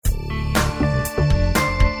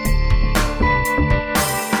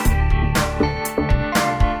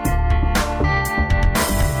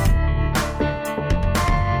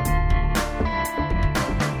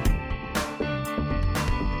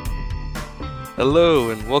Hello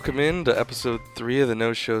and welcome in to episode 3 of the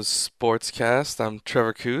No Shows Sportscast. I'm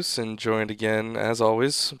Trevor Coos and joined again, as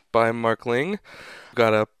always, by Mark Ling. We've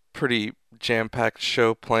got a pretty jam-packed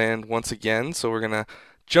show planned once again, so we're going to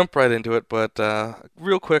jump right into it. But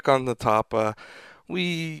real quick on the top,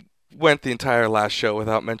 we went the entire last show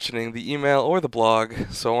without mentioning the email or the blog,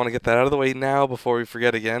 so I want to get that out of the way now before we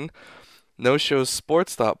forget again.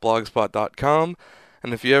 noshowsports.blogspot.com.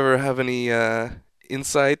 And if you ever have any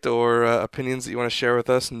insight or opinions that you want to share with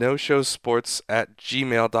us,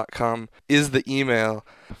 noshowsports@gmail.com is the email.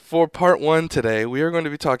 For part 1 today, we are going to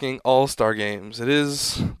be talking All-Star games. It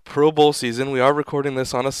is Pro Bowl season. We are recording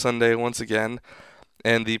this on a Sunday once again,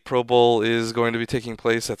 and the Pro Bowl is going to be taking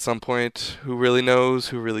place at some point. Who really knows?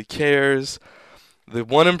 Who really cares? The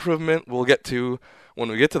one improvement we'll get to when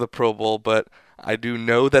we get to the Pro Bowl, but I do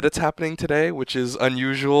know that it's happening today, which is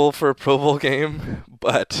unusual for a Pro Bowl game.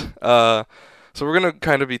 But so we're going to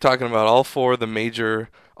kind of be talking about all 4 of the major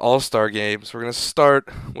All-Star games. We're going to start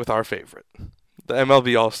with our favorite, the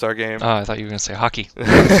MLB All-Star game. Oh, I thought you were going to say hockey.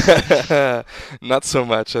 Not so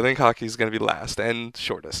much. I think hockey's going to be last and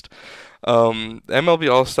shortest. The MLB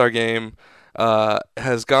All-Star game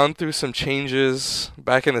has gone through some changes.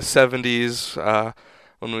 Back in the 70s,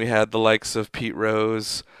 when we had the likes of Pete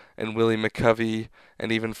Rose and Willie McCovey,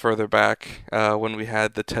 and even further back when we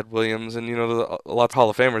had the Ted Williams and a lot of Hall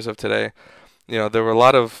of Famers of today. There were a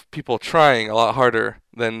lot of people trying a lot harder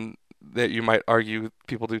than that you might argue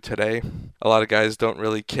people do today. A lot of guys don't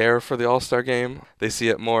really care for the All-Star game. They see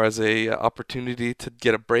it more as a opportunity to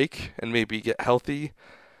get a break and maybe get healthy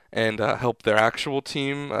and help their actual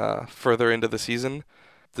team further into the season.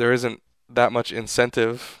 There isn't that much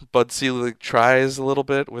incentive. Bud Selig tries a little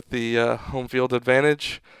bit with the home field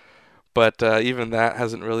advantage, but even that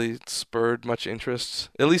hasn't really spurred much interest,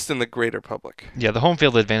 at least in the greater public. Yeah, the home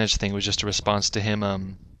field advantage thing was just a response to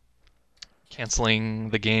him canceling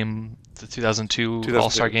the game, the 2002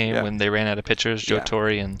 All-Star game, when they ran out of pitchers, Joe Torre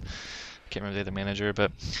and I can't remember the other manager,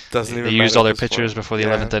 but they used all their pitchers before the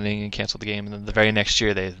 11th inning and canceled the game, and then the very next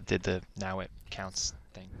year they did the now it counts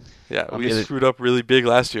thing. Yeah, we screwed up really big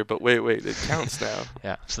last year, but wait, it counts now.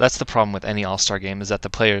 Yeah, so that's the problem with any All-Star game, is that the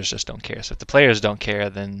players just don't care. So if the players don't care,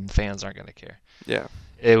 then fans aren't going to care. Yeah.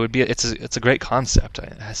 It's a great concept.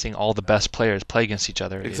 Seeing all the best players play against each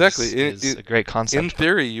other is a great concept. In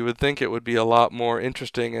theory, you would think it would be a lot more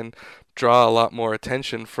interesting and draw a lot more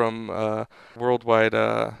attention from worldwide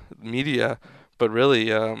media, but really,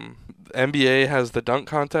 NBA has the dunk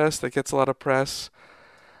contest that gets a lot of press.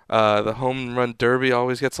 The home run derby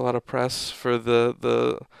always gets a lot of press for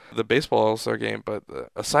the baseball All-Star game, but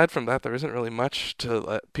aside from that, there isn't really much to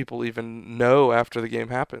let people even know after the game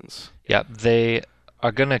happens. Yeah, they're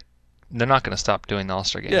not gonna stop doing the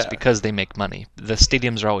All-Star games because they make money. The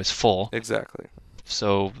stadiums are always full. Exactly.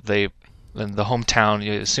 So in the hometown,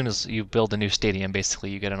 as soon as you build a new stadium, basically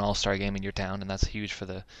you get an All-Star game in your town, and that's huge for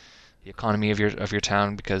the economy of your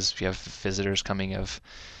town, because you have visitors coming, of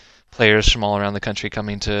players from all around the country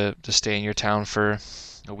coming to stay in your town for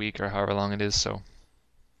a week or however long it is. So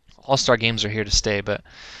All-Star games are here to stay, but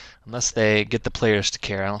unless they get the players to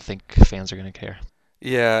care, I don't think fans are going to care.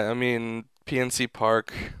 Yeah, I mean, PNC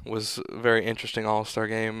Park was a very interesting All-Star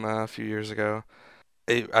game a few years ago.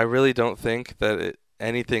 I really don't think that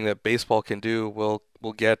anything that baseball can do will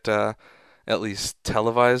get at least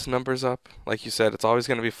televised numbers up. Like you said, it's always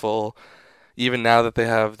going to be full. Even now that they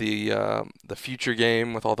have the future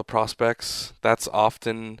game with all the prospects, that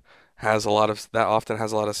often has a lot of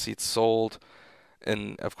seats sold,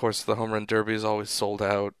 and of course the home run derby is always sold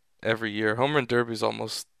out every year. Home run derby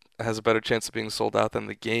almost has a better chance of being sold out than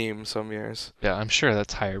the game some years. Yeah, I'm sure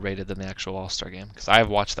that's higher rated than the actual All-Star game, because I've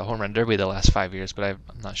watched the home run derby the last 5 years, but I'm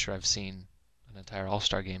not sure I've seen an entire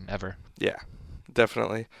All-Star game ever. Yeah,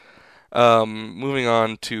 definitely. Moving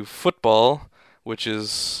on to football, which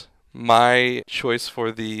is my choice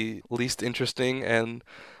for the least interesting and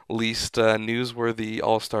least newsworthy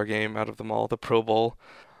All-Star game out of them all, the Pro Bowl.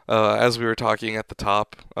 As we were talking at the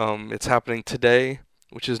top, it's happening today,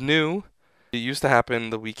 which is new. It used to happen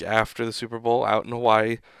the week after the Super Bowl out in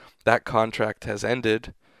Hawaii. That contract has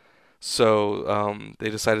ended, so they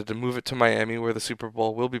decided to move it to Miami, where the Super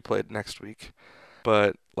Bowl will be played next week.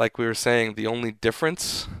 But like we were saying, the only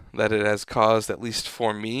difference that it has caused, at least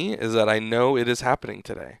for me, is that I know it is happening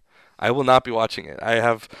today. I will not be watching it. I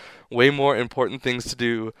have way more important things to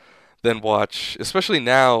do than watch, especially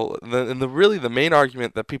now. Really the main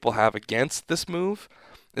argument that people have against this move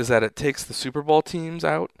is that it takes the Super Bowl teams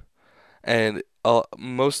out, and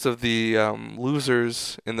most of the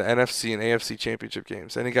losers in the NFC and AFC championship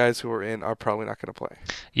games, any guys who are in, are probably not going to play.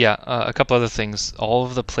 Yeah, a couple other things. All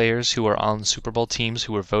of the players who are on Super Bowl teams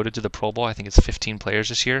who were voted to the Pro Bowl, I think it's 15 players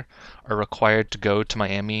this year, are required to go to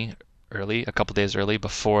Miami early, a couple days early,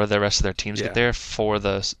 before the rest of their teams get Yeah. there for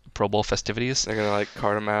the Pro Bowl festivities. They're going to like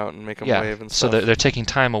cart them out and make them Yeah, wave and so stuff. they're taking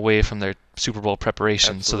time away from their Super Bowl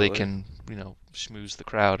preparation so they Absolutely. can, schmooze the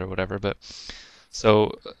crowd or whatever. But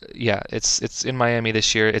so yeah, it's in Miami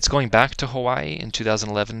this year. It's going back to Hawaii in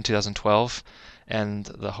 2011, 2012, and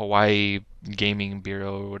the Hawaii Gaming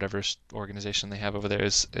Bureau or whatever organization they have over there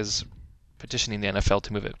is petitioning the NFL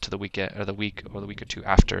to move it to the weekend or the week or two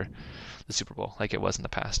after the Super Bowl, like it was in the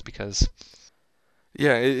past, because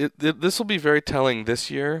Yeah, this will be very telling this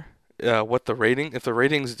year. What the rating, if the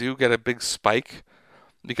ratings do get a big spike,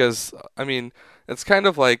 because I mean, it's kind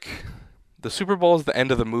of like the Super Bowl is the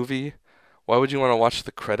end of the movie. Why would you want to watch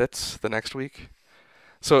the credits the next week?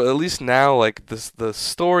 So at least now, like the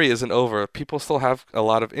story isn't over. People still have a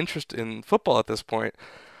lot of interest in football at this point.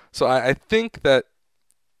 So I think that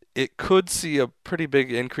it could see a pretty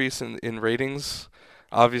big increase in ratings.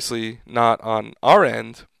 Obviously, not on our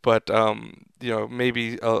end, but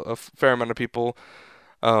maybe a fair amount of people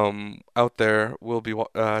out there will be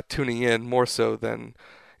tuning in more so than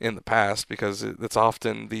in the past because it's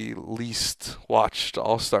often the least watched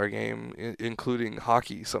All-Star game, including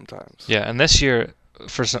hockey sometimes. yeah. And this year,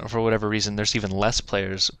 for whatever reason, there's even less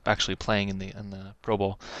players actually playing in the Pro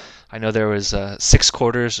Bowl. I know there was six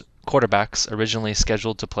quarterbacks originally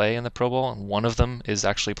scheduled to play in the Pro Bowl, and one of them is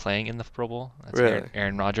actually playing in the Pro Bowl. That's Really?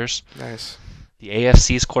 Aaron Rodgers. Nice. The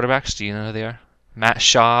AFC's quarterbacks, do you know who they are? Matt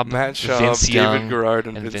Schaub, Matt Schaub, Vince David Young, Garrard,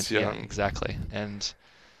 and and Vince Yeah, Young. exactly. And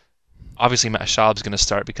obviously Matt Schaub's going to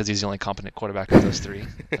start because he's the only competent quarterback of those three.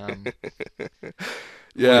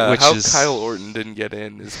 Yeah, which how is Kyle Orton didn't get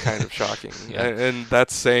in is kind of shocking. Yeah. And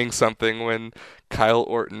that's saying something when Kyle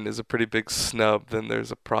Orton is a pretty big snub, then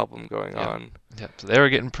there's a problem going Yeah. on. Yeah, so they were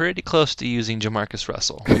getting pretty close to using Jamarcus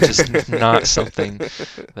Russell, which is not something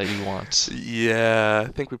that you want. Yeah,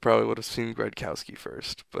 I think we probably would have seen Gradkowski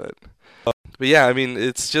first, but yeah, I mean,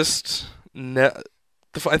 it's just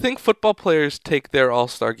I think football players take their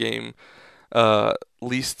All-Star game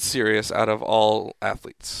least serious out of all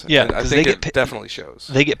athletes. Yeah, and I 'cause think they it get definitely shows.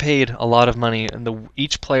 They get paid a lot of money, and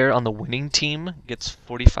each player on the winning team gets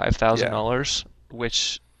 $45,000,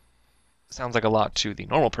 which sounds like a lot to the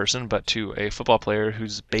normal person, but to a football player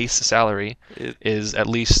whose base salary It, is at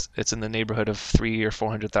least it's in the neighborhood of $300,000 or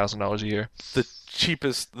 $400,000 a year. the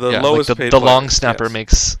cheapest, the Yeah, lowest like the paid long players, snapper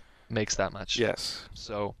yes. makes that much. Yes.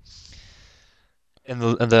 So, and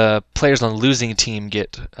the players on the losing team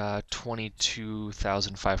get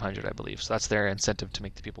 22,500, I believe. So that's their incentive to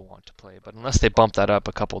make the people want to play. But unless they bump that up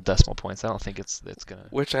a couple decimal points, I don't think it's gonna.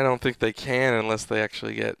 Which I don't think they can unless they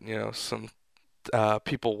actually get, some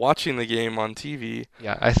people watching the game on TV.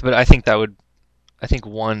 Yeah, but I think that would. I think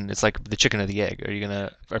it's like the chicken or the egg.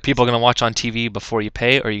 Are people gonna watch on TV before you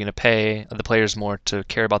pay, or are you gonna pay the players more to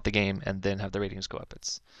care about the game and then have the ratings go up?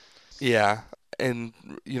 Yeah, and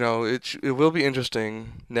it will be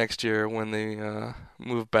interesting next year when they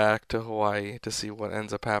move back to Hawaii to see what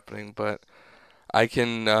ends up happening. But I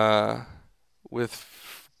can, with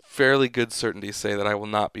fairly good certainty, say that I will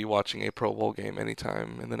not be watching a Pro Bowl game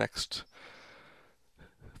anytime in the next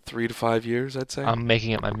 3 to 5 years, I'd say. I'm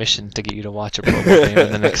making it my mission to get you to watch a Pro Bowl game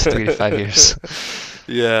in the next 3 to 5 years.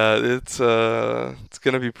 Yeah, it's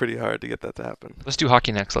gonna be pretty hard to get that to happen. Let's do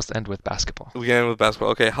hockey next. Let's end with basketball. We end with basketball.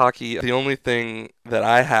 Okay, hockey. The only thing that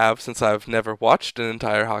I have, since I've never watched an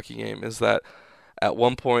entire hockey game, is that at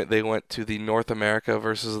one point they went to the North America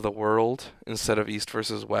versus the world instead of East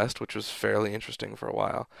versus West, which was fairly interesting for a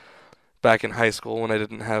while. Back in high school when I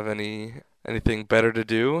didn't have anything better to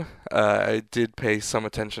do, I did pay some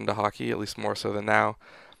attention to hockey, at least more so than now.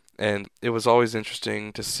 And it was always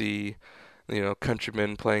interesting to see,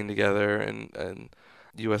 countrymen playing together and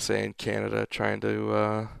USA and Canada trying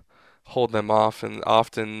to hold them off, and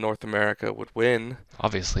often North America would win.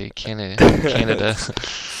 Obviously, Canada.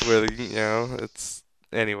 Where it's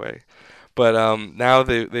anyway. But now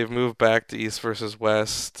they've moved back to East versus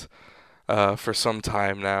West for some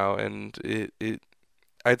time now, and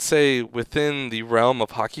I'd say within the realm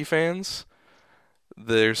of hockey fans,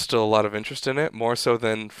 there's still a lot of interest in it, more so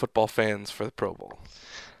than football fans for the Pro Bowl.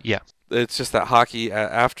 Yeah. It's just that hockey,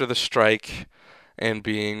 after the strike and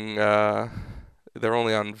being, they're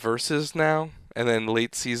only on Versus now, and then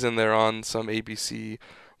late season they're on some ABC.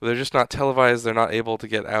 They're just not televised. They're not able to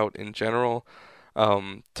get out in general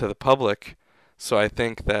to the public. So I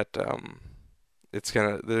think that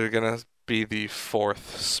they're gonna be the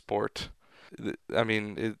fourth sport I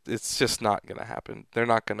mean, it's just not going to happen. They're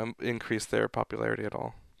not going to increase their popularity at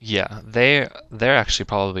all. Yeah, they're actually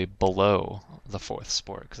probably below the fourth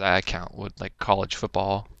sport because I count what like college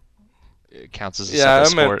football counts as a Yeah,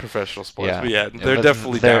 separate I meant sport. professional sports, Yeah, but yeah, yeah, they're but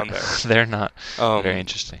definitely down there. They're not very Um,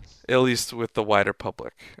 interesting. at least with the wider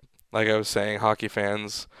public. Like I was saying, hockey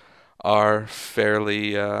fans are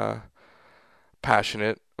fairly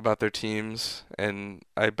passionate about their teams, and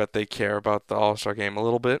I bet they care about the All-Star game a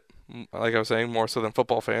little bit. Like I was saying, more so than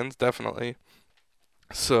football fans, definitely.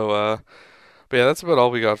 So, but yeah, that's about all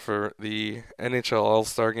we got for the NHL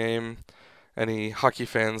All-Star game. Any hockey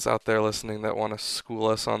fans out there listening that want to school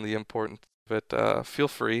us on the importance of it, feel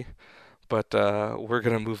free. But we're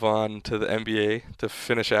going to move on to the NBA to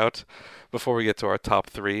finish out before we get to our top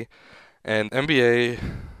three. And NBA,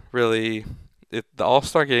 really, the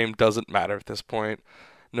All-Star game doesn't matter at this point.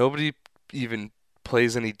 Nobody even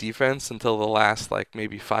plays any defense until the last, like,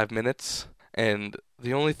 maybe 5 minutes. And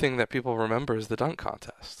the only thing that people remember is the dunk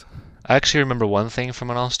contest. I actually remember one thing from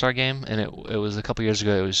an All-Star game, and it was a couple years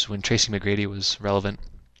ago. It was when Tracy McGrady was relevant.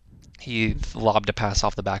 He lobbed a pass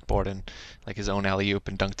off the backboard and like his own alley-oop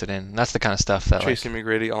and dunked it in. And that's the kind of stuff that Tracy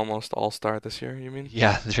McGrady almost All-Star this year, you mean?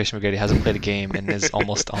 yeah, Tracy McGrady hasn't played a game and is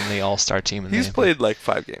almost on the All-Star team. He's played like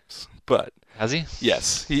 5 games, but has he?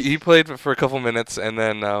 yes, he played for a couple minutes, and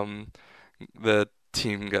then the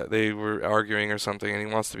team they were arguing or something, and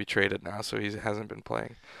he wants to be traded now, so he hasn't been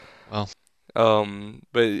playing. Well,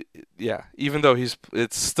 but yeah, even though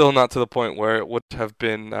it's still not to the point where it would have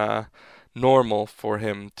been normal for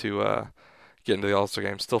him to get into the All-Star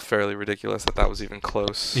game. Still fairly ridiculous that was even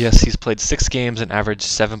close. yes, he's played 6 games and averaged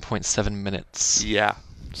 7.7 minutes. Yeah,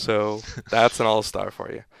 so that's an All-Star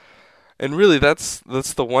for you. And really, that's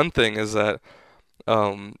the one thing is that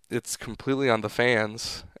it's completely on the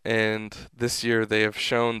fans. And this year they have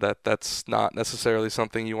shown that that's not necessarily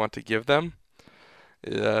something you want to give them.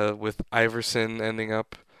 With Iverson ending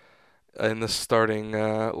up in the starting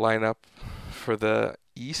lineup for the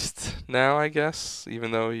East now, I guess,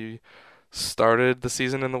 even though he started the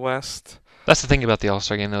season in the West. That's the thing about the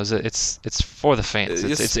All-Star game, though, is it's for the fans.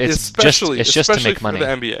 It's especially just to make for money. the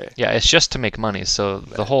NBA. Yeah, it's just to make money. So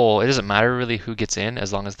it doesn't matter really who gets in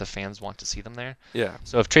as long as the fans want to see them there. Yeah.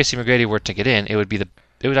 So if Tracy McGrady were to get in, it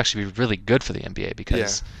would actually be really good for the NBA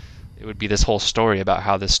because it would be this whole story about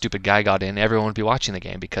how this stupid guy got in. Everyone would be watching the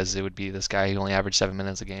game because it would be this guy who only averaged 7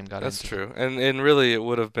 minutes a game got in. That's true. And really it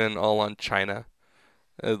would have been all on China.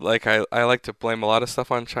 Like I like to blame a lot of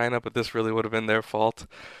stuff on China, but this really would have been their fault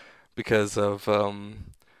because of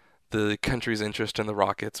the country's interest in the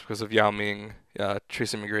Rockets, because of Yao Ming.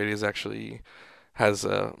 Tracy McGrady has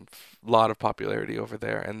a lot of popularity over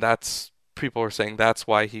there, and people are saying that's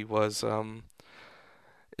why he was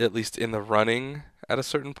at least in the running at a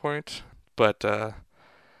certain point. But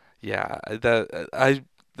yeah, the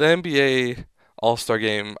NBA All-Star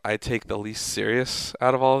game I take the least serious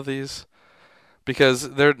out of all of these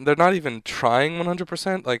because they're not even trying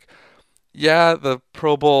 100%. Like, yeah, the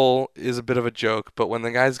Pro Bowl is a bit of a joke, but when the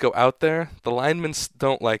guys go out there, the linemen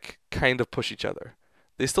don't like kind of push each other.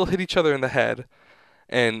 They still hit each other in the head,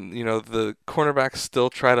 and the cornerbacks still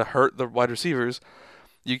try to hurt the wide receivers.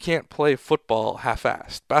 You can't play football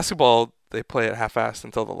half-assed. Basketball, they play it half-assed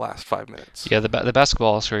until the last 5 minutes. Yeah, the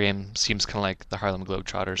basketball All-Star game seems kind of like the Harlem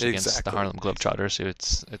Globetrotters against the Harlem Globetrotters.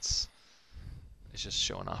 It's just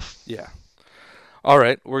showing off. Yeah. All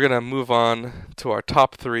right, we're going to move on to our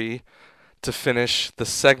top 3 to finish the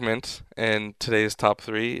segment, and today's top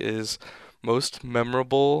 3 is most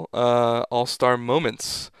memorable All-Star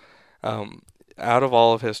moments out of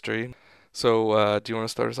all of history. So do you want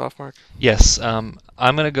to start us off, Mark? Yes, I'm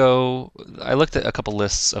going to go. I looked at a couple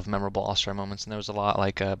lists of memorable All-Star moments, and there was a lot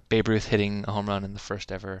like Babe Ruth hitting a home run in the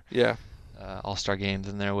first ever All-Star games,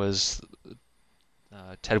 and there was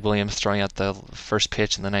Ted Williams throwing out the first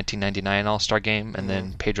pitch in the 1999 All-Star game, and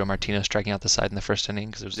then Pedro Martinez striking out the side in the first inning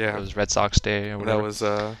because it was Red Sox Day or whatever. That was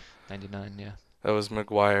 99, yeah. That was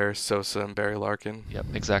McGuire, Sosa, and Barry Larkin. Yep,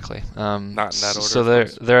 exactly. Not in that order. So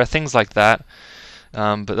there are things like that,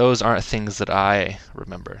 but those aren't things that I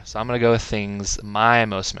remember. So I'm going to go with things my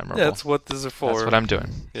most memorable. Yeah, that's what this is for. That's what I'm doing.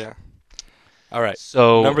 Yeah. All right.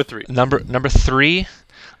 So number 3. Number 3,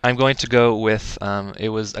 I'm going to go with. It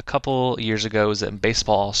was a couple years ago. It was a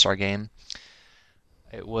baseball All-Star game.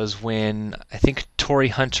 It was when I think Torrey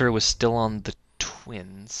Hunter was still on the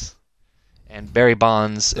Twins, and Barry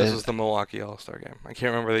Bonds. This was the Milwaukee All-Star game. I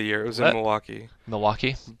can't remember the year. It was in Milwaukee.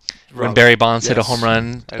 Milwaukie. When Barry Bonds hit a home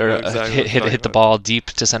run or exactly hit the ball deep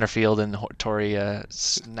to center field, and Torrey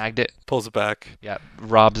snagged it. Pulls it back. Yeah,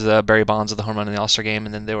 robs Barry Bonds of the home run in the All-Star game,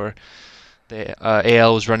 and then there the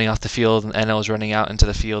AL was running off the field and NL was running out into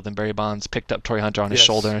the field, and Barry Bonds picked up Torii Hunter on his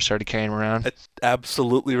shoulder and started carrying him around. I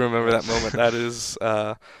absolutely remember that moment. That is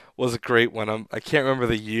was a great one. I can't remember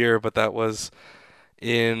the year, but that was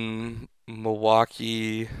in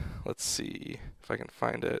Milwaukee. Let's see if I can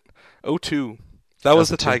find it. 0-2. That was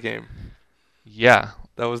the tie game. Yeah.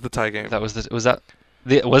 That was the tie game. Was it?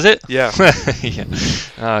 Yeah. Yeah.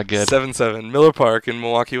 Oh, good. 7-7. Miller Park in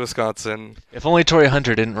Milwaukee, Wisconsin. If only Torii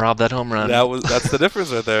Hunter didn't rob that home run. That's the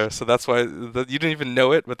difference right there. So that's why you didn't even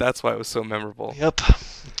know it, but that's why it was so memorable. Yep.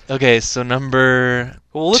 Okay, so number.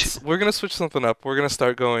 Well, we're gonna switch something up. We're gonna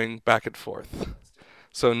start going back and forth.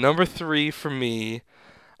 So number 3 for me,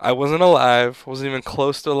 I wasn't alive, wasn't even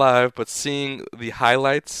close to alive, but seeing the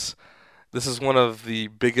highlights, this is one of the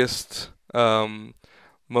biggest,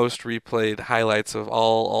 most replayed highlights of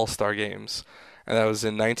all All-Star games. And that was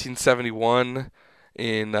in 1971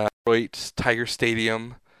 in Detroit Tiger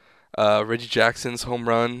Stadium. Reggie Jackson's home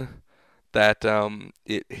run that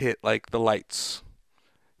it hit like the lights.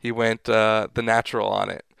 He went the natural on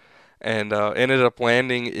it and ended up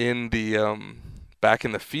landing in the back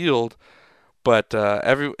in the field. But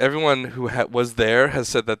everyone who was there has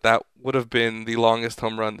said that would have been the longest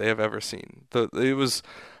home run they have ever seen. It was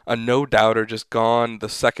a no-doubter, just gone the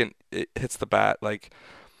second it hits the bat. Like,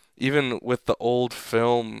 even with the old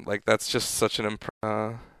film, like, that's just such an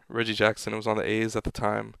Reggie Jackson was on the A's at the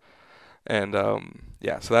time. And,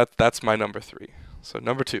 so that's my number 3. So,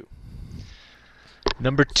 number 2.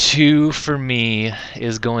 Number 2 for me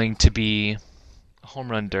is going to be home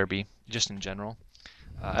run derby, just in general.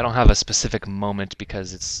 I don't have a specific moment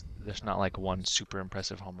because there's not like one super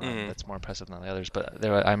impressive home run that's more impressive than the others. But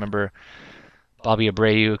I remember Bobby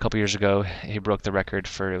Abreu a couple years ago. He broke the record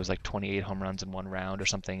for, it was like 28 home runs in one round or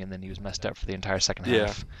something, and then he was messed up for the entire second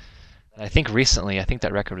half. And I think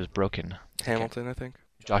that record was broken. Hamilton, I think.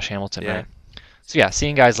 Josh Hamilton, right? So yeah,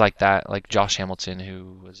 seeing guys like that, like Josh Hamilton,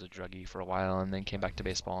 who was a druggie for a while and then came back to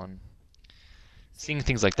baseball, and seeing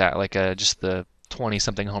things like that, like just the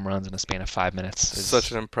 20-something home runs in a span of 5 minutes. Is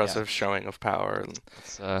such an impressive showing of power.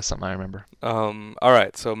 It's something I remember. All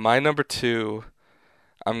right, so my number 2,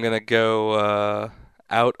 I'm going to go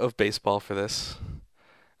out of baseball for this.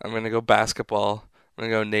 I'm going to go basketball. I'm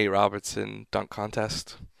going to go Nate Robertson dunk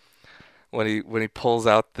contest. When he pulls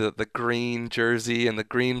out the green jersey and the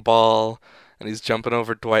green ball, and he's jumping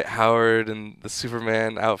over Dwight Howard and the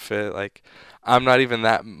Superman outfit. Like, I'm not even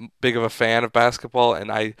that big of a fan of basketball,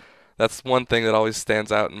 and that's one thing that always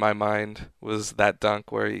stands out in my mind was that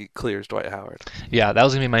dunk where he clears Dwight Howard. Yeah, that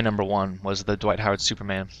was gonna be my number 1. Was the Dwight Howard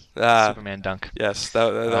Superman dunk? Yes,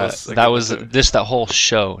 that was just that whole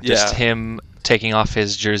show. Just him taking off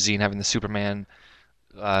his jersey and having the Superman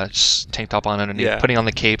tank top on underneath, putting on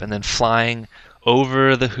the cape, and then flying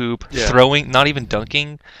over the hoop, throwing, not even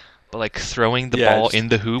dunking, but like throwing the ball in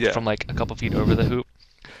the hoop from like a couple feet over the hoop.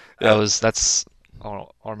 I'll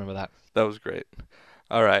remember that. That was great.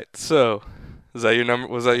 All right, so is that your number?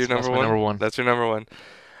 Was that your number one? Number 1. That's your number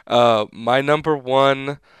 1. My number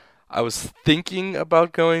 1, I was thinking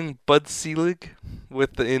about going Bud Selig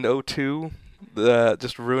in 0-2,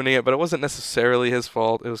 just ruining it, but it wasn't necessarily his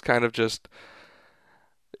fault. It was kind of just,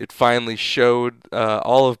 it finally showed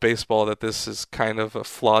all of baseball that this is kind of a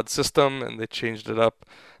flawed system, and they changed it up.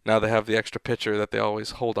 Now they have the extra pitcher that they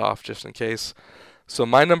always hold off just in case. So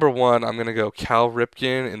my number 1, I'm going to go Cal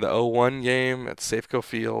Ripken in the 0-1 game at Safeco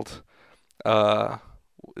Field.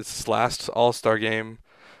 It's his last All-Star game.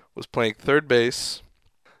 Was playing third base.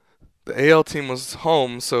 The AL team was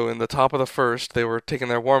home, so in the top of the first, they were taking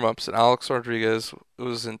their warm-ups, and Alex Rodriguez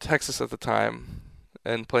was in Texas at the time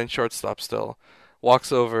and playing shortstop still.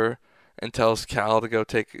 Walks over and tells Cal to go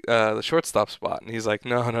take the shortstop spot. And he's like,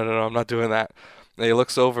 no, I'm not doing that. And he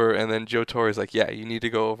looks over, and then Joe Torre's like, yeah, you need to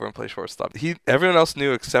go over and play shortstop. Everyone else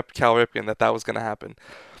knew except Cal Ripken that was going to happen.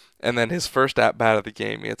 And then his first at-bat of the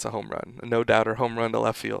game, he hits a home run. A no-doubter home run to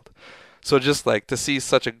left field. So just like to see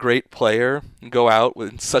such a great player go out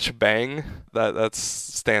with such a bang, that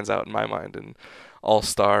stands out in my mind in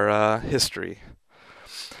All-Star history.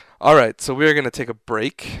 All right, so we're going to take a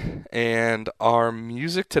break, and our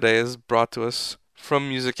music today is brought to us from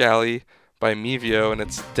Music Alley by Mevio, and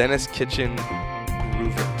it's Dennis Kitchen,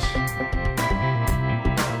 Groove It.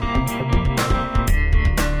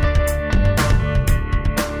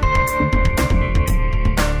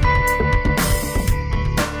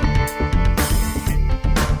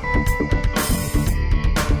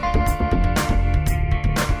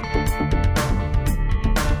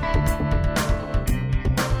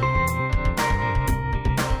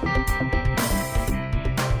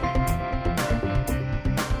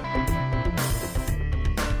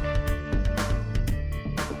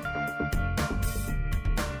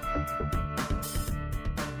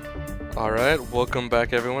 All right, welcome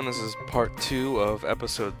back, everyone. This is part 2 of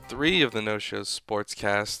episode 3 of the No Show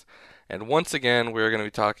Sportscast. And once again, we're going to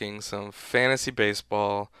be talking some fantasy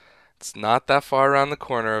baseball. It's not that far around the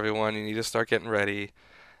corner, everyone. You need to start getting ready.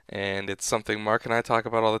 And it's something Mark and I talk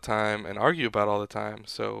about all the time and argue about all the time.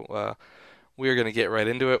 So we are going to get right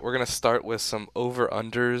into it. We're going to start with some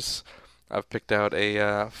over-unders. I've picked out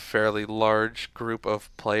a fairly large group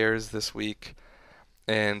of players this week.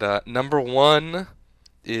 And number 1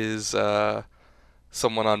 is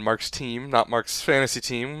someone on Mark's team, not Mark's fantasy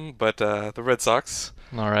team, but the Red Sox.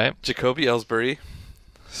 All right. Jacoby Ellsbury,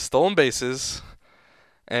 stolen bases,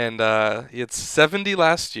 and he had 70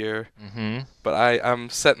 last year. But I'm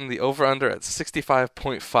setting the over/under at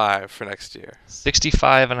 65.5 for next year.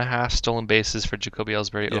 65.5 stolen bases for Jacoby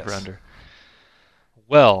Ellsbury, Yes. over/under.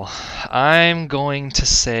 Well, I'm going to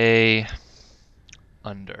say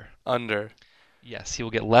under. Under. Yes, he will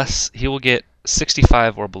get less. He will get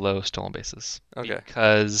 65 or below stolen bases. Okay.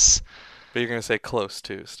 Because But you're going to say close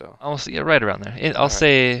too still. I'll say, yeah, right around there. I'll Alright.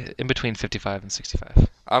 say in between 55 and 65.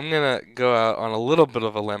 I'm going to go out on a little bit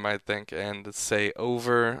of a limb, I think, and say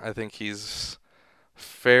over. I think he's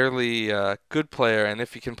fairly good player, and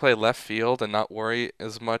if he can play left field and not worry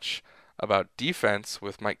as much about defense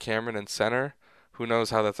with Mike Cameron in center, who knows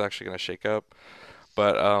how that's actually going to shake up.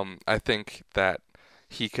 But I think that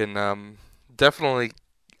he can definitely,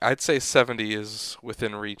 I'd say 70 is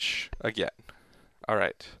within reach again. All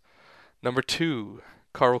right. Number 2,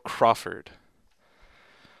 Carl Crawford.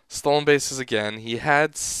 Stolen bases again. He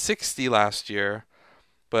had 60 last year,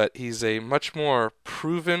 but he's a much more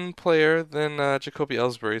proven player than Jacoby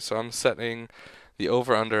Ellsbury, so I'm setting the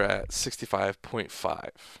over/under at 65.5.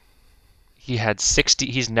 He had 60.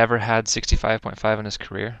 He's never had 65.5 in his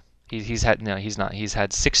career. He's had no. He's not. He's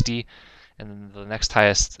had 60, and then the next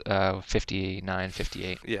highest 59,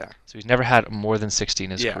 58. Yeah. So he's never had more than 60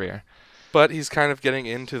 in his Yeah. career. But he's kind of getting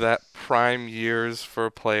into that prime years for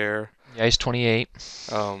a player, Yeah, he's 28.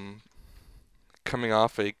 coming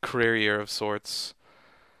off a career year of sorts.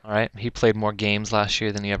 All right. He played more games last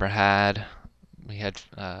year than he ever had. He had.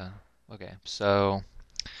 Okay. So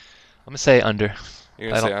I'm gonna say under. You're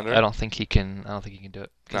going to say under? I don't think he can. I don't think he can do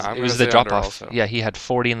it. No, I'm It was gonna the say under drop off. also. Yeah, he had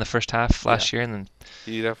 40 in the first half last year, and then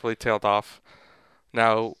He definitely tailed off.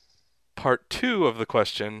 Now, part 2 of the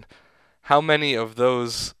question, how many of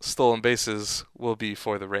those stolen bases will be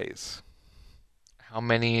for the Rays? how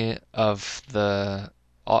many of the?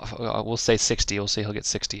 We'll say 60. We'll say he'll get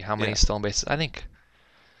 60. How many Yeah. stolen bases? I think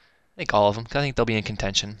all of them. I think they'll be in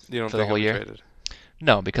contention You don't for the think whole he'll be year. traded?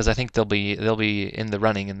 No, because I think they'll be in the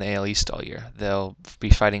running in the AL East all year. They'll be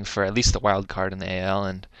fighting for at least the wild card in the AL,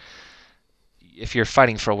 and if you're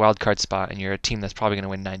fighting for a wild card spot and you're a team that's probably going to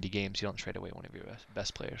win 90 games, you don't trade away one of your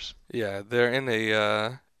best players. Yeah, they're in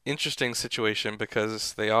a interesting situation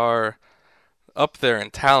because they are up there in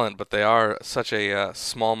talent, but they are such a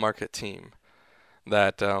small market team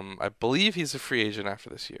that I believe he's a free agent after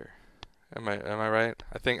this year. Am I right?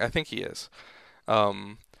 I think he is.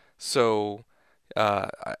 So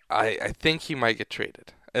I think he might get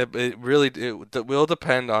traded. It will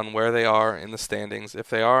depend on where they are in the standings. If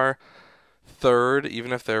they are third,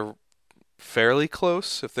 even if they're fairly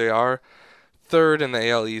close, if they are third in the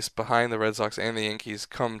AL East behind the Red Sox and the Yankees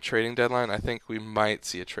come trading deadline, I think we might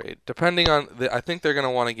see a trade. Depending on I think they're going to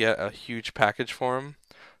want to get a huge package for him,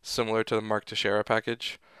 similar to the Mark Teixeira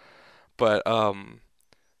package. But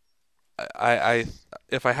I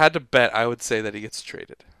if I had to bet, I would say that he gets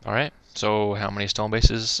traded. All right. So how many stolen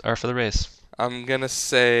bases are for the Rays? I'm gonna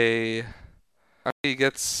say he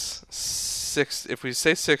gets 6. If we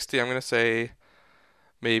say 60, I'm gonna say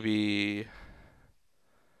maybe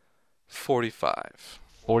 45.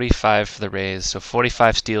 45 for the Rays. So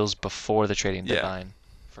 45 steals before the trading Yeah. deadline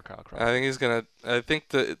for Kyle I Crawford. think he's gonna. I think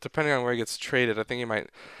depending on where he gets traded, I think he might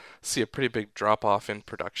see a pretty big drop off in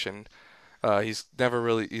production. He's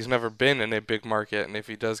never been in a big market, and if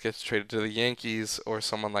he does get traded to the Yankees or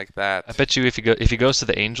someone like that, I bet you if he goes to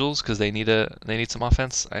the Angels because they need some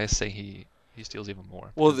offense, I say he steals even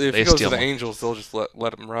more. well, because if they he goes to steal the more. Angels, they'll just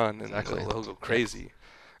let him run, and Exactly. he'll go crazy.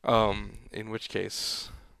 In which case,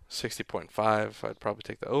 60.5, I'd probably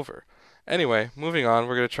take the over. Anyway, moving on,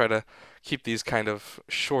 we're gonna try to keep these kind of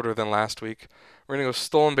shorter than last week. We're gonna go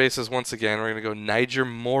stolen bases once again. We're gonna go Nyjer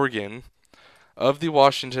Morgan of the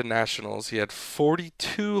Washington Nationals. He had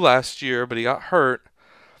 42 last year, but he got hurt.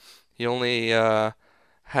 He only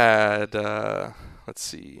had let's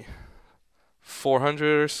see,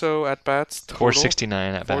 400 or so at bats total.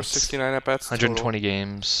 469 at bats. 469 at bats. 120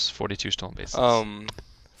 games, 42 stolen bases.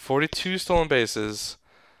 42 stolen bases.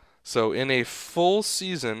 So in a full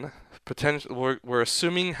season, we're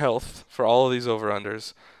assuming health for all of these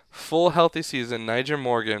over-unders. full healthy season, Niger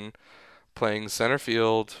Morgan playing center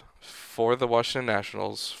field for the Washington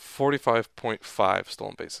Nationals, 45.5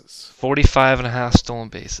 stolen bases. 45.5 stolen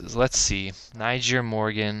bases. Let's see. Niger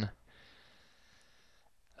Morgan.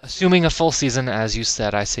 Assuming a full season, as you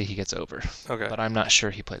said, I say he gets over. Okay. But I'm not sure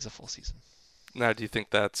he plays a full season. Now, do you think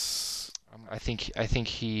that's... I think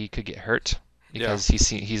he could get hurt Yeah. because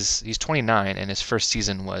he's 29 and his first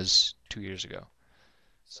season was 2 years ago.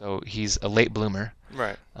 So he's a late bloomer.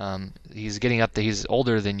 Right. He's getting up there. He's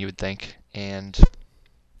older than you would think, and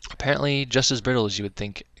apparently just as brittle as you would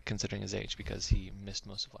think, considering his age, because he missed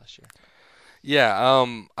most of last year. Yeah,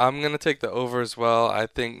 I'm going to take the over as well. I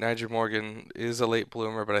think Niger Morgan is a late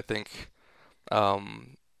bloomer, but I think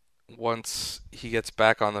once he gets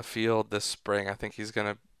back on the field this spring, I think he's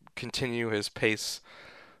going to continue his pace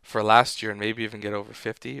for last year and maybe even get over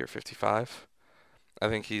 50 or 55. I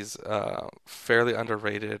think he's fairly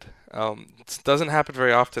underrated. It doesn't happen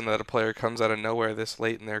very often that a player comes out of nowhere this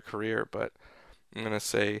late in their career, but I'm going to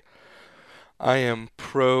say I am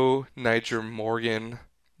pro Niger Morgan.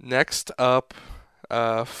 Next up,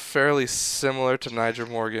 fairly similar to Niger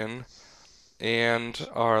Morgan, and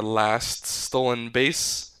our last stolen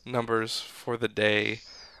base numbers for the day,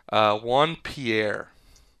 Juan Pierre.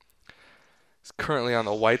 He's currently on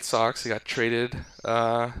the White Sox. He got traded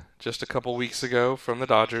just a couple weeks ago from the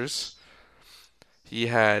Dodgers. He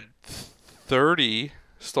had 30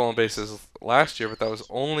 stolen bases last year, but that was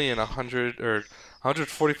only in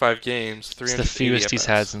 145 games, It's the 380 fewest he's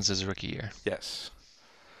had at-bats. since his rookie year. Yes.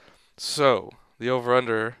 So, the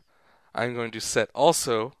over-under, I'm going to set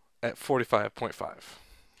also at 45.5.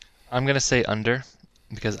 I'm gonna say under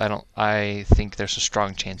because I think there's a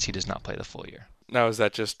strong chance he does not play the full year. Now, is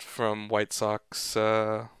that just from White Sox?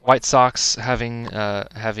 White Sox having a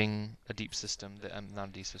deep system, not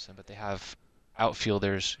a deep system, but they have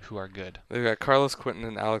outfielders who are good. They've got Carlos Quentin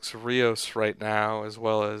and Alex Rios right now, as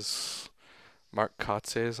well as Mark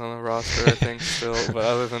Kotze is on the roster, I think, still. But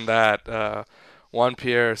other than that, Juan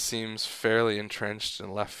Pierre seems fairly entrenched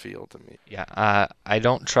in left field to me. Yeah, I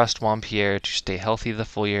don't trust Juan Pierre to stay healthy the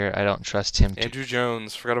full year. I don't trust him to. Andrew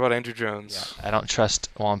Jones. Forgot about Andrew Jones. Yeah, I don't trust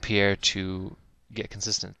Juan Pierre to get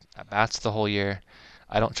consistent at bats the whole year.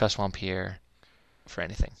 I don't trust Juan Pierre for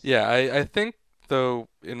anything. Yeah, I think, though,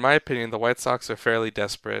 in my opinion, the White Sox are fairly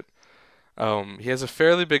desperate. He has a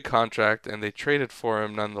fairly big contract, and they traded for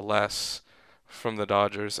him nonetheless from the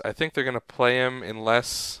Dodgers. I think they're going to play him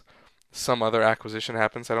unless some other acquisition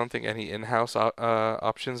happens. I don't think any in-house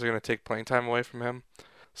options are going to take playing time away from him.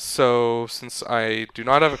 So, since I do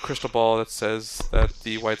not have a crystal ball that says that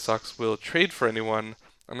the White Sox will trade for anyone,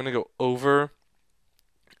 I'm going to go over.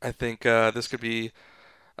 I think this could be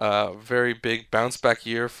a very big bounce-back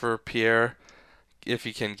year for Pierre if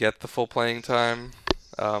he can get the full playing time.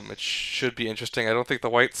 It should be interesting. I don't think the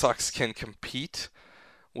White Sox can compete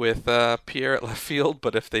with Pierre at left field,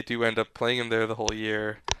 but if they do end up playing him there the whole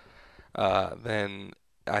year, then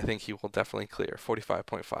I think he will definitely clear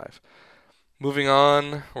 45.5. Moving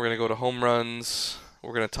on, we're going to go to home runs.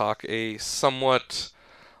 We're going to talk a somewhat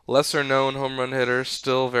lesser-known home run hitter,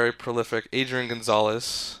 still very prolific, Adrian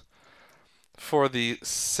Gonzalez for the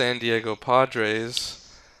San Diego Padres.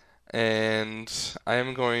 And I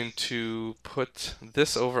am going to put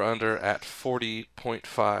this over-under at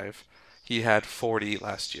 40.5. He had 40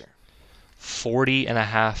 last year.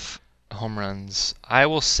 40.5 home runs. I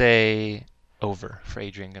will say over for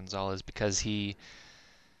Adrian Gonzalez because he'll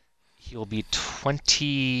be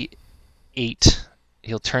 28.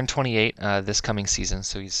 He'll turn 28 this coming season,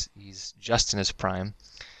 so he's just in his prime.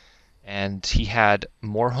 And he had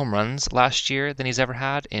more home runs last year than he's ever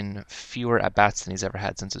had in fewer at-bats than he's ever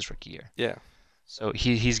had since his rookie year. Yeah. So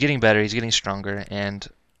he's getting better, he's getting stronger, and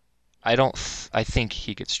I think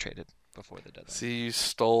he gets traded before the deadline. See, you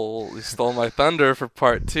stole my thunder for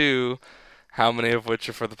part 2, how many of which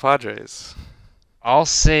are for the Padres? I'll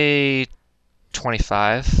say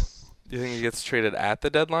 25. Do you think he gets traded at the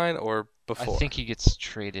deadline or before? I think he gets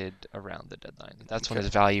traded around the deadline. That's when Okay.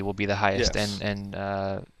 his value will be the highest. Yes.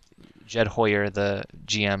 And Jed Hoyer, the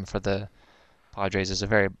GM for the Padres, is a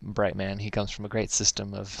very bright man. He comes from a great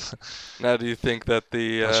system of. Now, do you think that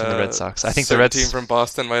the Comes from the Red Sox. I think the Reds team from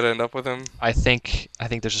Boston might end up with him? I think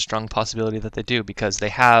there's a strong possibility that they do because they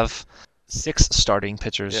have 6 starting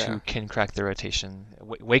pitchers Yeah. who can crack the rotation.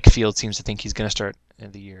 Wakefield seems to think he's going to start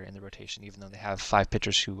in the year in the rotation, even though they have 5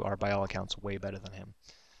 pitchers who are, by all accounts, way better than him.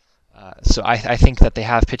 So I think that they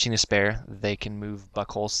have pitching to spare. They can move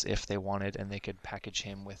Buchholz if they wanted, and they could package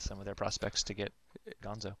him with some of their prospects to get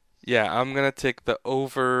Gonzo. Yeah, I'm going to take the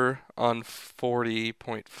over on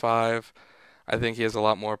 40.5. I think he has a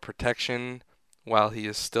lot more protection while he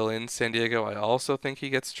is still in San Diego, I also think he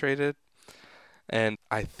gets traded. And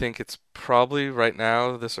I think it's probably right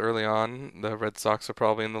now, this early on, the Red Sox are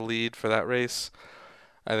probably in the lead for that race.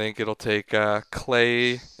 I think it'll take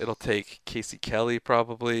Clay, it'll take Casey Kelly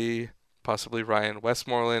probably, possibly Ryan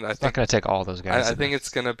Westmoreland. It's not going to take all those guys. I think it's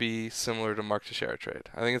going to be similar to Mark Teixeira trade.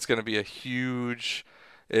 I think it's going to be a huge,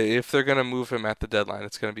 if they're going to move him at the deadline,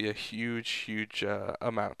 it's going to be a huge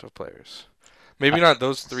amount of players. Maybe not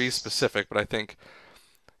those three specific, but I think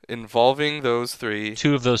involving those three.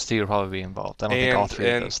 Two of those three will probably be involved. I don't think all three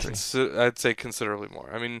of those three. I'd say considerably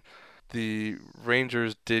more. I mean, the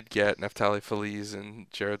Rangers did get Neftali Feliz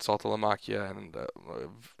and Jared Saltalamacchia, and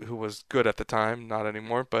who was good at the time, not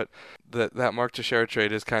anymore. But that Mark Teixeira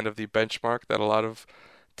trade is kind of the benchmark that a lot of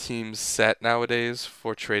teams set nowadays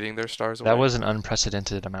for trading their stars away. That was an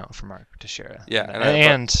unprecedented amount for Mark Teixeira. Yeah,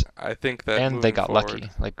 and I think that and they got forward, lucky.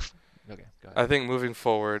 Like, okay, go ahead. I think moving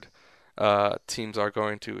forward, teams are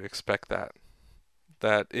going to expect that.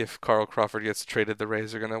 That if Carl Crawford gets traded, the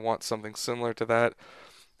Rays are going to want something similar to that.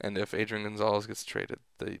 And if Adrian Gonzalez gets traded,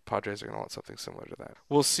 the Padres are going to want something similar to that.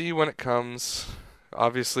 We'll see when it comes.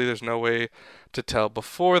 Obviously, there's no way to tell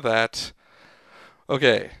before that.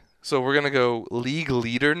 Okay, so we're going to go league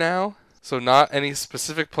leader now. So not any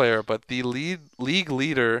specific player, but the league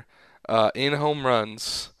leader in home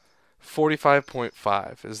runs,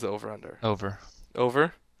 45.5 is the over-under. Over.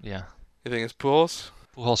 Over? Yeah. You think it's Pujols?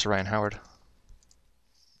 Pujols or Ryan Howard?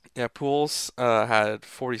 Yeah, Pujols had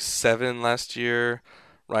 47 last year.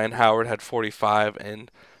 Ryan Howard had 45, and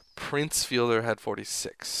Prince Fielder had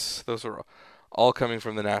 46. Those were all coming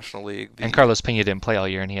from the National League. And Carlos Pena didn't play all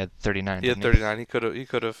year, and he had 39. He had 39. He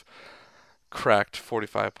could have cracked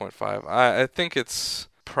 45.5. I think it's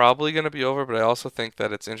probably going to be over, but I also think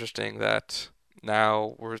that it's interesting that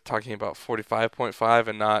now we're talking about 45.5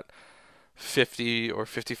 and not 50 or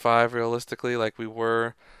 55 realistically, like we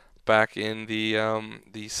were back in the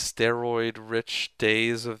steroid-rich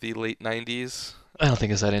days of the late 90s. I don't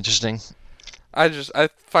think it's that interesting. I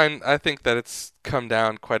think that it's come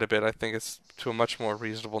down quite a bit. I think it's to a much more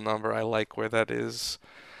reasonable number. I like where that is.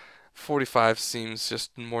 45 seems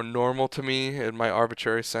just more normal to me in my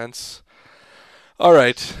arbitrary sense. All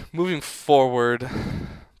right, moving forward,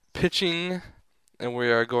 pitching, and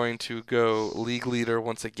we are going to go league leader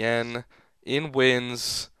once again in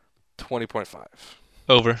wins, 20.5.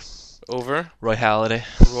 Over. Over? Roy Halladay.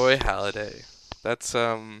 Roy Halladay. That's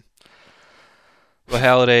Roy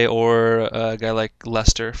Halladay or a guy like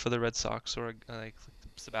Lester for the Red Sox, or like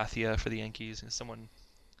Sabathia for the Yankees, an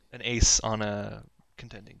ace on a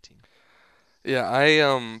contending team. Yeah,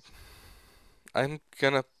 I'm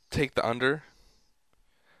gonna take the under.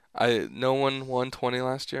 No one won 20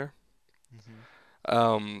 last year.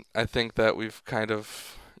 Mm-hmm. I think that we've kind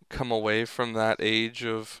of come away from that age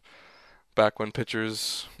of back when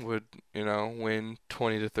pitchers would, win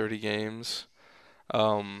 20 to 30 games.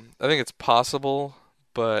 I think it's possible,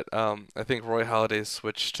 but I think Roy Halladay's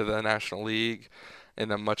switch to the National League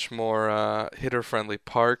in a much more hitter-friendly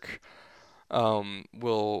park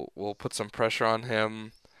will put some pressure on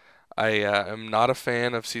him. I am not a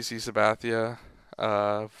fan of CC Sabathia,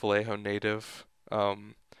 Vallejo native.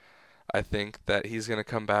 I think that he's going to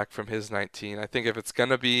come back from his 19. I think if it's going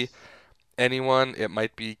to be anyone, it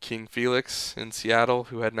might be King Felix in Seattle,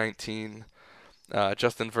 who had 19.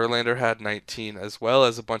 Justin Verlander had 19, as well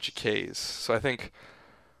as a bunch of Ks. So I think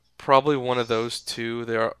probably one of those two.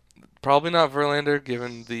 They are probably not Verlander,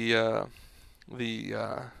 given the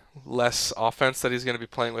less offense that he's going to be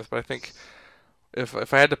playing with. But I think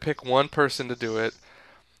if I had to pick one person to do it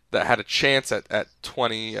that had a chance at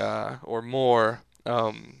 20 or more,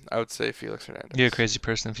 I would say Felix Hernandez. You're a crazy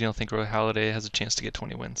person if you don't think Roy Halladay has a chance to get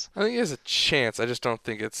 20 wins. I think he has a chance. I just don't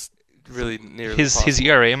think it's really nearly possible. His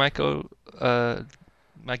ERA might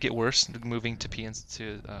get worse moving to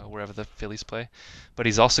wherever the Phillies play, but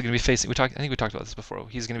he's also going to be facing. I think we talked about this before.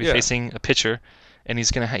 He's going to be facing a pitcher, and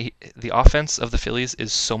he's going to the offense of the Phillies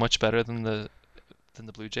is so much better than the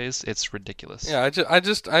Blue Jays. It's ridiculous. Yeah, I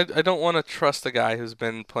don't want to trust a guy who's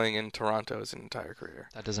been playing in Toronto his entire career.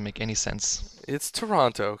 That doesn't make any sense. It's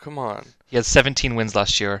Toronto. Come on. He had 17 wins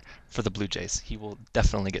last year for the Blue Jays. He will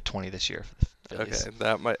definitely get 20 this year for the Phillies. Okay,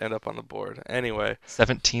 that might end up on the board. Anyway.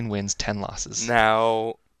 17 wins, 10 losses.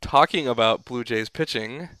 Now, talking about Blue Jays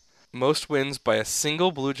pitching, most wins by a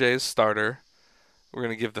single Blue Jays starter. We're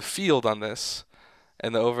going to give the field on this,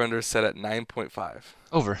 and the over-under is set at 9.5.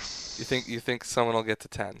 Over. You think someone will get to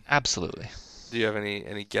 10? Absolutely. Do you have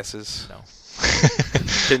any guesses? No.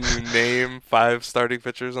 Can you name 5 starting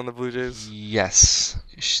pitchers on the Blue Jays? Yes.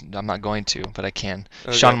 I'm not going to, but I can.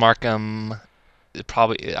 Okay. Sean Markham,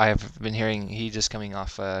 probably I have been hearing he just coming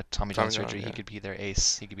off Tommy John Tommy John, surgery. yeah. He could be their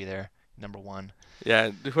ace. He could be their number one.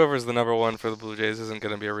 Yeah, whoever's the number one for the Blue Jays isn't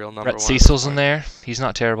going to be a real number Brett one. Cecil's in there. He's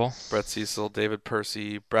not terrible. Brett Cecil, David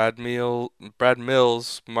Percy, Brad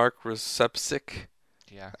Mills, Mark Resepsic.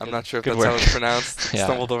 Yeah. I'm not sure if good that's how work. it's pronounced. Yeah.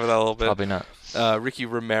 Stumbled over that a little bit. Probably not. Ricky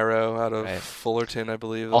Romero out of Right. Fullerton, I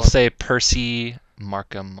believe. I'll say Percy,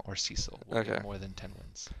 Markham, or Cecil will Okay. get more than 10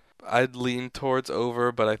 wins. I'd lean towards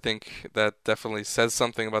over, but I think that definitely says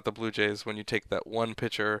something about the Blue Jays when you take that one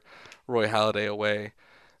pitcher, Roy Halladay, away.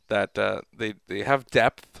 That they have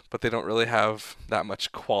depth, but they don't really have that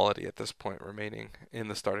much quality at this point remaining in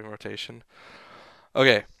the starting rotation.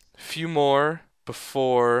 Okay, few more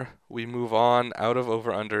before we move on out of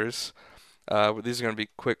over-unders. These are going to be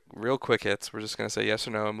real quick hits. We're just going to say yes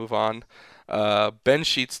or no and move on. Ben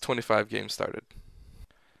Sheets, 25 games started.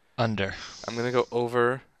 Under. I'm going to go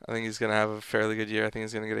over. I think he's going to have a fairly good year. I think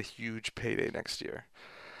he's going to get a huge payday next year.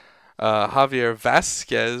 Javier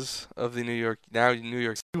Vasquez of the New York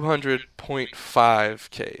 200.5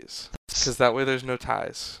 Ks. Because that way there's no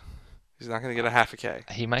ties. He's not going to get a half a K.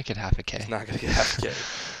 He might get half a K. He's not going to get half a K.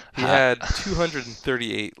 He had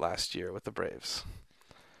 238 last year with the Braves.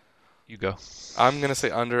 You go. I'm going to say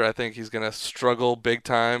under. I think he's going to struggle big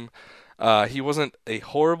time. He wasn't a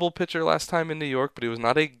horrible pitcher last time in New York, but he was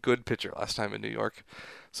not a good pitcher last time in New York.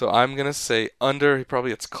 So I'm going to say under. He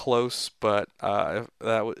probably gets close, but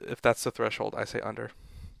if that's the threshold, I say under.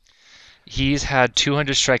 He's had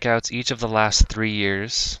 200 strikeouts each of the last 3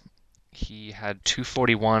 years. He had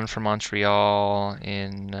 241 for Montreal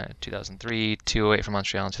in 2003, 208 for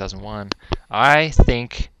Montreal in 2001. I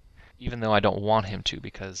think, even though I don't want him to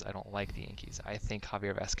because I don't like the Yankees, I think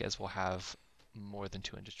Javier Vasquez will have more than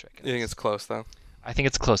 200 strikeouts. You think it's close, though? I think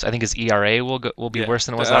it's close. I think his ERA will be Yeah, worse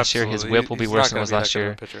than it was last year. absolutely. His WHIP will be He's worse not than it was gonna be last that good of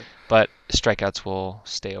year. a pitcher. But strikeouts will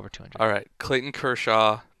stay over 200. All right. Clayton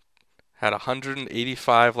Kershaw had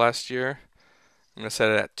 185 last year. I'm going to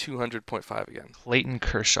set it at 200.5 again. Clayton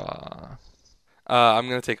Kershaw. I'm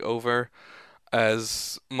going to take over.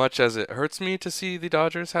 As much as it hurts me to see the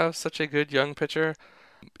Dodgers have such a good young pitcher,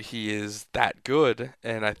 he is that good,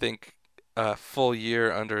 and I think a full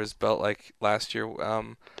year under his belt like last year,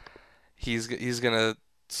 he's going to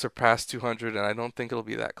surpass 200, and I don't think it'll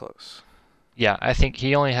be that close. Yeah, I think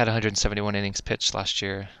he only had 171 innings pitched last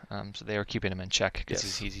year, so they were keeping him in check because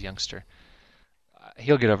Yes. he's a youngster.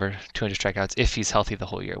 He'll get over 200 strikeouts if he's healthy the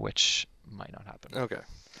whole year, which might not happen. Okay.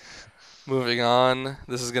 Moving on,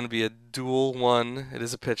 this is going to be a dual one. It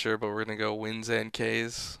is a pitcher, but we're going to go wins and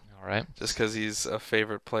Ks. All right. Just because he's a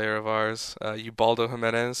favorite player of ours. Ubaldo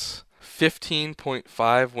Jimenez,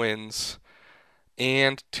 15.5 wins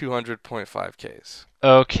and 200.5 Ks.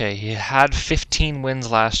 Okay, he had 15 wins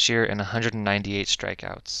last year and 198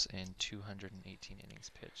 strikeouts in 218 innings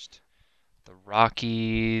pitched. The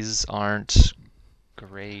Rockies aren't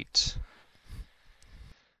great.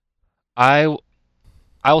 I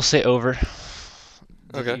will say over.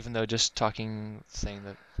 Okay. Even though just saying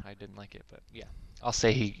that I didn't like it, but yeah. I'll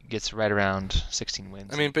say he gets right around 16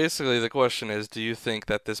 wins. I mean, basically the question is, do you think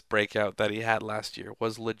that this breakout that he had last year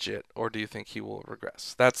was legit, or do you think he will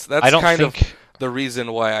regress? That's I don't kind of think the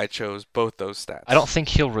reason why I chose both those stats. I don't think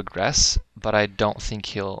he'll regress, but I don't think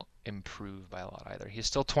he'll improve by a lot either. He's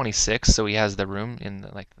still 26, so he has the room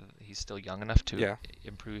he's still young enough to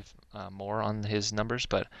improve more on his numbers,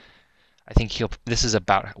 but I think this is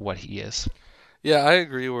about what he is. Yeah, I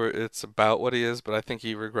agree where it's about what he is, but I think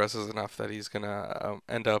he regresses enough that he's going to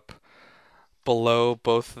end up below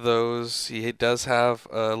both of those. He does have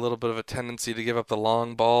a little bit of a tendency to give up the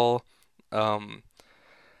long ball.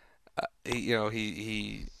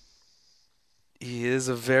 He is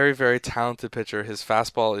a very, very talented pitcher. His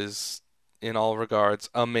fastball is, in all regards,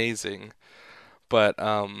 amazing. But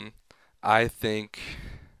I think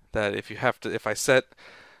that if I set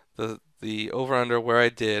the over/under where I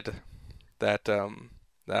did, that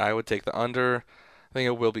I would take the under. I think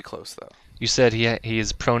it will be close though. You said he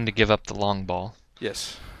is prone to give up the long ball.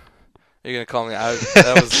 Yes. You're gonna call me?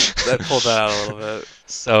 That pulled that out a little bit.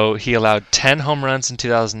 So he allowed 10 home runs in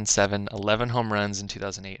 2007, 11 home runs in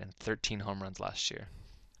 2008, and 13 home runs last year.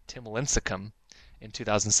 Tim Lincecum in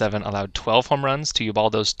 2007 allowed 12 home runs to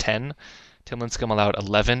Ubaldo's 10. Tim Lincecum allowed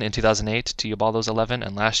 11 in 2008 to Ubaldo's 11,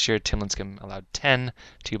 and last year Tim Lincecum allowed 10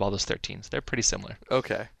 to Ubaldo's 13. So they're pretty similar.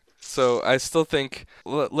 Okay. So I still think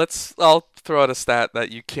I'll throw out a stat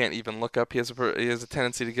that you can't even look up. He has a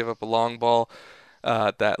tendency to give up a long ball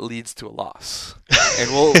that leads to a loss, and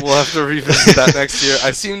we'll have to revisit that next year.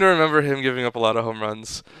 I seem to remember him giving up a lot of home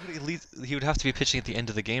runs. He would have to be pitching at the end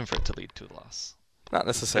of the game for it to lead to a loss. Not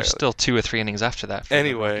There's necessarily. still 2 or 3 innings after that for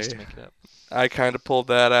the Rockies to make it up. I kind of pulled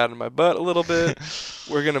that out of my butt a little bit.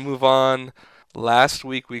 We're going to move on. Last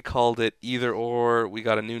week we called it either or. We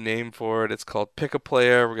got a new name for it. It's called Pick a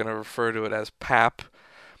Player. We're going to refer to it as PAP.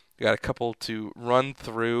 We got a couple to run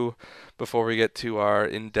through before we get to our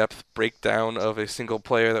in-depth breakdown of a single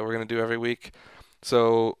player that we're going to do every week.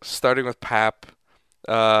 So starting with PAP,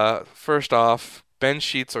 first off, Ben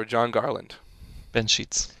Sheets or John Garland? Ben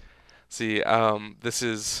Sheets. See, this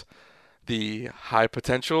is the high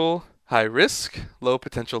potential, high risk, low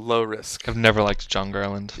potential, low risk. I've never liked John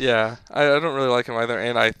Garland. Yeah, I don't really like him either,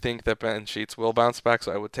 and I think that Ben Sheets will bounce back,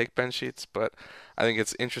 so I would take Ben Sheets, but I think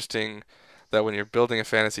it's interesting that when you're building a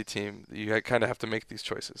fantasy team, you kind of have to make these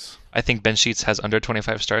choices. I think Ben Sheets has under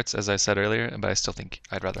 25 starts, as I said earlier, but I still think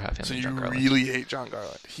I'd rather have him than John Garland. So you really hate John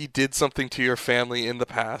Garland. He did something to your family in the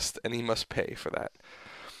past, and he must pay for that.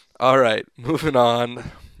 All right, moving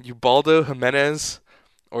on. Ubaldo Jimenez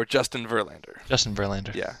or Justin Verlander? Justin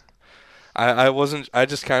Verlander. Yeah. I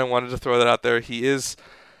just kind of wanted to throw that out there. He is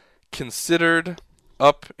considered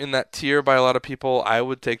up in that tier by a lot of people. I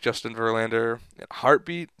would take Justin Verlander in a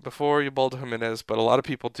heartbeat before Ubaldo Jimenez, but a lot of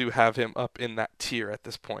people do have him up in that tier at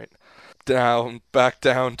this point. Back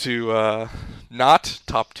down to not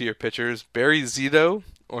top tier pitchers, Barry Zito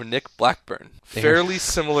or Nick Blackburn. Fairly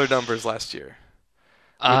similar numbers last year,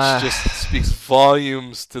 which just speaks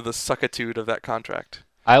volumes to the suckitude of that contract.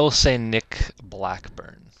 I will say Nick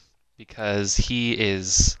Blackburn because he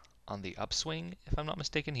is on the upswing, if I'm not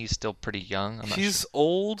mistaken. He's still pretty young. He's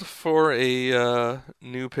old for a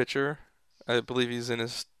new pitcher. I believe he's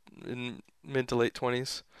in mid to late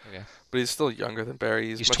 20s. Okay. But he's still younger than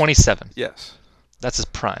Barry. He's 27. Yes. That's his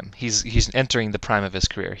prime. He's entering the prime of his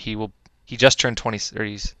career. He just turned 20, or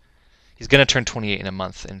he's going to turn 28 in a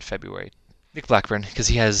month in February. Nick Blackburn, because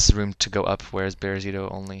he has room to go up, whereas Barry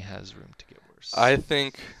Zito only has room to get worse. I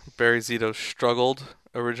think Barry Zito struggled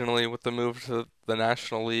originally with the move to the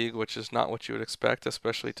National League, which is not what you would expect,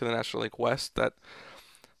 especially to the National League West. That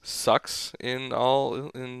sucks in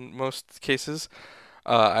most cases.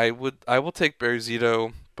 I will take Barry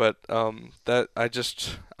Zito, but You're a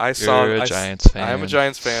Giants fan. I am a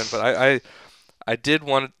Giants fan, but I did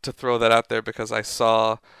want to throw that out there because I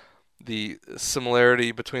saw the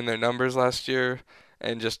similarity between their numbers last year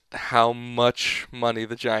and just how much money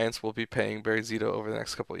the Giants will be paying Barry Zito over the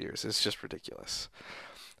next couple of years. It's just ridiculous.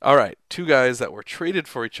 All right, two guys that were traded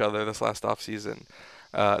for each other this last offseason.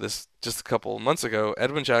 This just a couple months ago,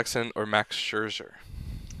 Edwin Jackson or Max Scherzer?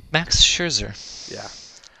 Max Scherzer. Yeah.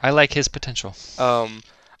 I like his potential.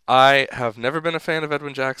 I have never been a fan of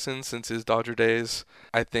Edwin Jackson since his Dodger days.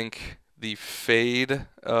 I think the fade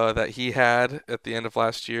that he had at the end of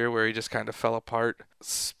last year, where he just kind of fell apart,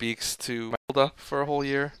 speaks to up for a whole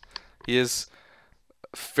year. He is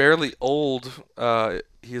fairly old.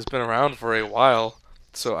 He has been around for a while,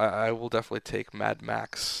 so I will definitely take Mad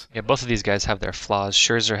Max. Yeah, both of these guys have their flaws.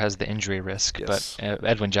 Scherzer has the injury risk, yes. But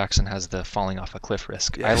Edwin Jackson has the falling off a cliff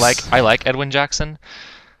risk. Yes. I like Edwin Jackson.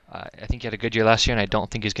 I think he had a good year last year, and I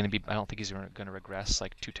don't think he's going to regress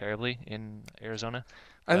like too terribly in Arizona.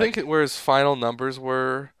 I think where his final numbers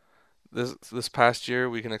were this past year,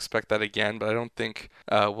 we can expect that again, but I don't think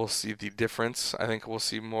we'll see the difference. I think we'll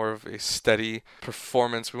see more of a steady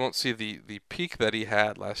performance. We won't see the peak that he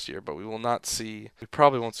had last year, but we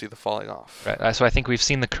probably won't see the falling off. Right. So I think we've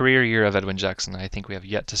seen the career year of Edwin Jackson. I think we have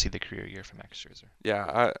yet to see the career year from Max Scherzer.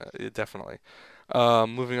 Yeah, definitely.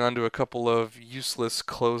 Moving on to a couple of useless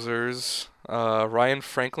closers. Ryan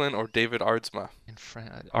Franklin or David Aardsma?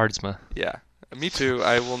 Aardsma. Yeah, me too.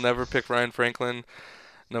 I will never pick Ryan Franklin,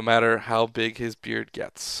 no matter how big his beard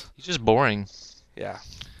gets. He's just boring. Yeah.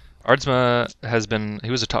 Aardsma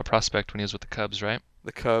he was a top prospect when he was with the Cubs, right?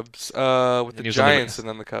 The Cubs, with the Giants and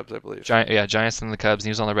then the Cubs, I believe. Giants and then the Cubs, and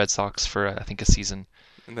he was on the Red Sox for, I think, a season.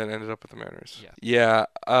 And then ended up with the Mariners. Yeah.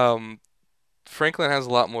 Franklin has a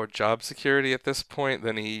lot more job security at this point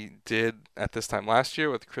than he did at this time last year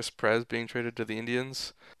with Chris Perez being traded to the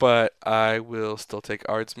Indians. But I will still take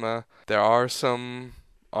Aardsma. There are some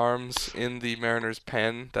arms in the Mariners'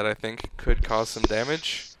 pen that I think could cause some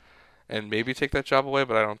damage and maybe take that job away,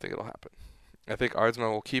 but I don't think it'll happen. I think Aardsma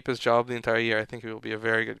will keep his job the entire year. I think he will be a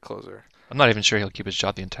very good closer. I'm not even sure he'll keep his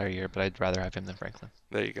job the entire year, but I'd rather have him than Franklin.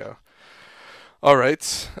 There you go. All right.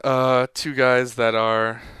 Two guys that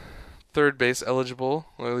are third base eligible,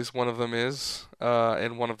 or at least one of them is,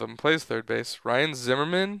 and one of them plays third base. Ryan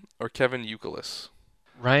Zimmerman or Kevin Youkilis?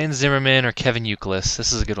 Ryan Zimmerman or Kevin Youkilis.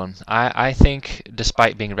 This is a good one. I think,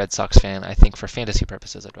 despite being a Red Sox fan, I think for fantasy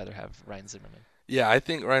purposes, I'd rather have Ryan Zimmerman. Yeah, I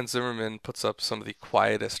think Ryan Zimmerman puts up some of the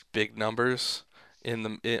quietest big numbers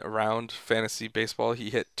around fantasy baseball. He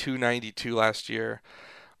hit 292 last year,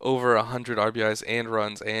 over 100 RBIs and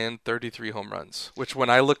runs, and 33 home runs. Which when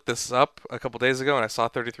I looked this up a couple days ago and I saw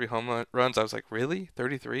 33 runs, I was like, really,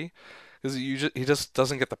 33? Because he just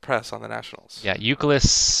doesn't get the press on the Nationals. Yeah,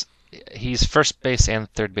 Youkilis, he's first base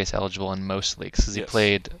and third base eligible in most leagues because he Yes.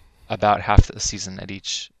 played about half the season at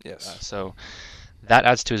each. Yes. So that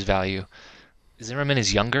adds to his value. Zimmerman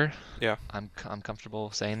is younger. Yeah. I'm comfortable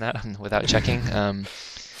saying that without checking.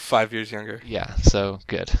 5 years younger. Yeah, so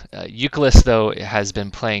good. Youkilis, though, has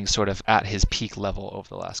been playing sort of at his peak level over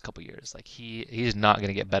the last couple years. Like he's not going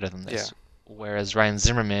to get better than this. Yeah. Whereas Ryan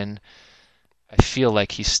Zimmerman, I feel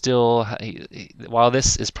like he's still, while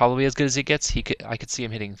this is probably as good as he gets, I could see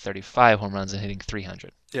him hitting 35 home runs and hitting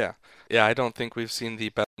 300. Yeah. Yeah, I don't think we've seen the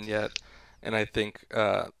best yet, and I think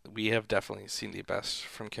we have definitely seen the best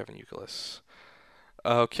from Kevin Youkilis.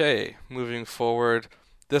 Okay, moving forward.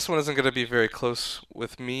 This one isn't going to be very close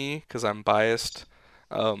with me because I'm biased.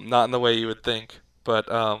 Not in the way you would think,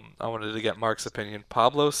 but I wanted to get Mark's opinion.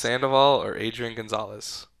 Pablo Sandoval or Adrian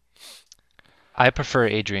Gonzalez? I prefer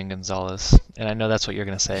Adrian Gonzalez, and I know that's what you're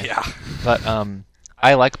going to say. Yeah. But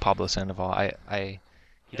I like Pablo Sandoval. He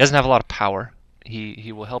doesn't have a lot of power.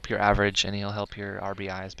 He will help your average and he'll help your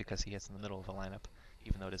RBIs because he hits in the middle of the lineup.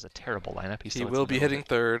 Even though it is a terrible lineup, He will be hitting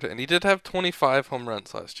third, and he did have 25 home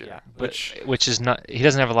runs last year. Yeah, which is not. He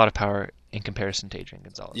doesn't have a lot of power in comparison to Adrian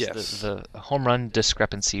Gonzalez. Yes. The home run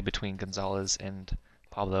discrepancy between Gonzalez and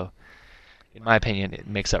Pablo, in my opinion, it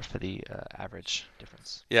makes up for the average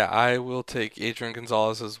difference. Yeah, I will take Adrian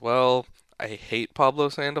Gonzalez as well. I hate Pablo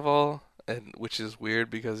Sandoval, which is weird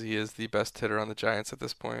because he is the best hitter on the Giants at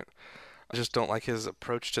this point. I just don't like his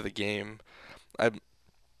approach to the game. I've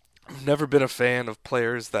never been a fan of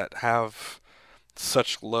players that have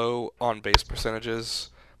such low on-base percentages.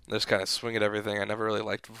 They just kind of swing at everything. I never really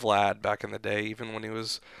liked Vlad back in the day, even when he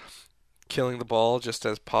was killing the ball, just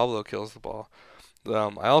as Pablo kills the ball.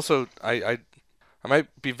 I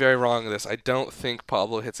might be very wrong with this. I don't think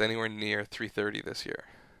Pablo hits anywhere near 330 this year.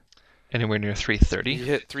 Anywhere near 330? He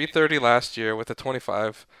hit 330 last year with the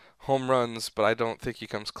 25 home runs, but I don't think he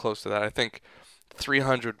comes close to that. I think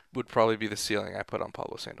 300 would probably be the ceiling I put on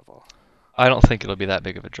Pablo Sandoval. I don't think it'll be that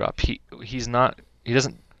big of a drop. He's not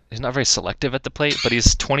very selective at the plate, but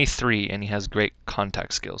he's 23 and he has great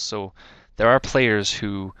contact skills. So there are players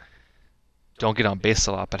who don't get on base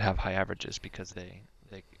a lot but have high averages because they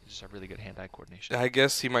just have really good hand-eye coordination. I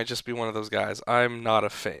guess he might just be one of those guys. I'm not a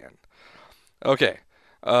fan. Okay.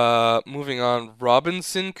 Moving on.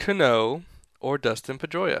 Robinson Cano or Dustin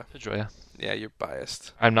Pedroia? Pedroia. Yeah, you're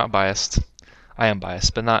biased. I'm not biased. I am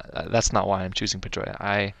biased, but that's not why I'm choosing Pedroia.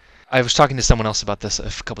 I was talking to someone else about this a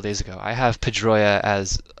couple days ago. I have Pedroia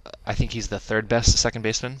as, I think he's the third best second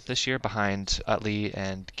baseman this year behind Utley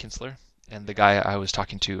and Kinsler. And the guy I was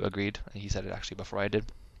talking to agreed. He said it actually before I did.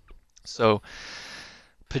 So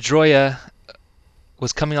Pedroia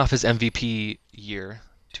was coming off his MVP year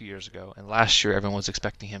 2 years ago, and last year everyone was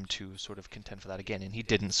expecting him to sort of contend for that again, and he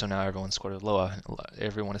didn't. So now everyone is sort of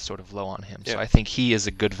low on him. Yeah. So I think he is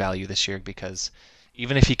a good value this year because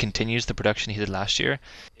even if he continues the production he did last year,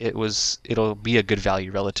 it'll be a good value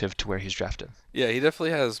relative to where he's drafted. Yeah, he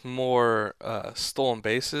definitely has more stolen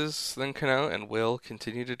bases than Cano, and will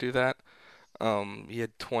continue to do that. He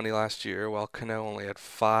had 20 last year, while Cano only had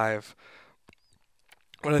 5.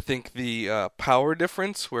 But I think the power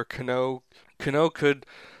difference, where Cano could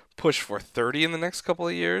push for 30 in the next couple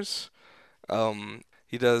of years,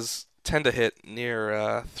 he does tend to hit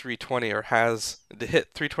near 320, or has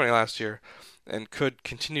hit 320 last year, and could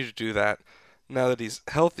continue to do that now that he's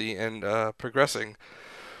healthy and progressing.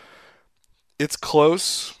 It's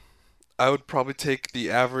close. I would probably take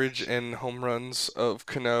the average and home runs of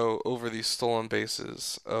Cano over the stolen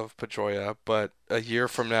bases of Pedroia, but a year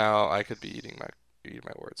from now, I could be eating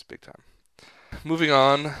my words big time. Moving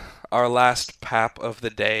on, our last PAP of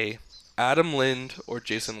the day, Adam Lind or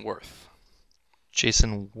Jason Worth?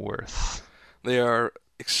 Jason Worth. They are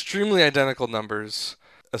extremely identical numbers,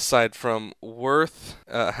 aside from Worth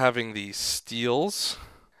having the steals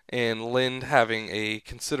and Lind having a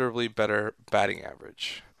considerably better batting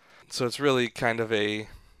average. So it's really kind of a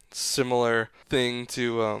similar thing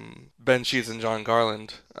to Ben Sheets and John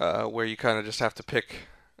Garland, where you kind of just have to pick.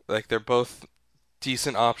 Like, they're both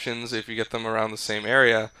decent options if you get them around the same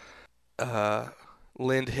area.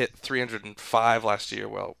 Lind hit 305 last year,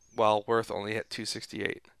 while Worth only hit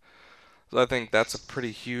 268. So I think that's a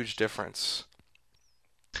pretty huge difference.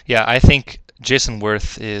 Yeah, I think Jason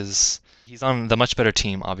Worth he's on the much better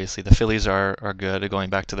team, obviously. The Phillies are good, going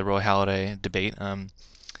back to the Roy Halladay debate.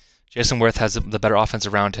 Jason Worth has the better offense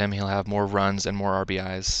around him. He'll have more runs and more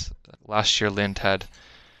RBIs, Last year, Lind had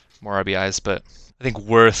more RBIs, but I think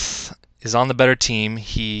Worth is on the better team.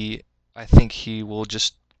 I think he will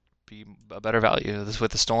just be a better value.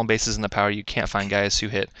 With the stolen bases and the power, you can't find guys who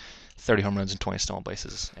hit 30 home runs and 20 stolen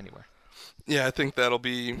bases anywhere. Yeah, I think that'll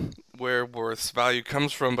be where Worth's value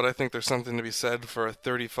comes from, but I think there's something to be said for a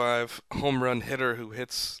 35 home run hitter who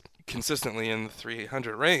hits consistently in the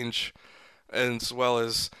 300 range, as well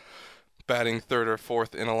as batting third or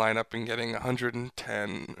fourth in a lineup and getting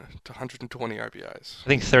 110 to 120 RBIs. I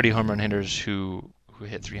think 30 home run hitters who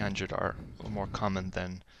hit 300 are more common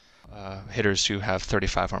than hitters who have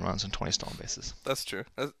 35 home runs and 20 stolen bases. That's true.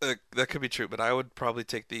 That could be true, but I would probably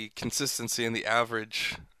take the consistency and the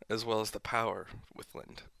average as well as the power with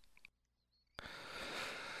Lind.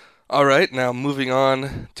 All right, now moving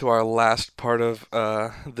on to our last part of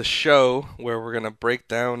the show, where we're going to break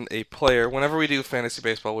down a player. Whenever we do fantasy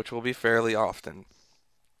baseball, which will be fairly often,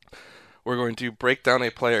 we're going to break down a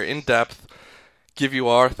player in depth, give you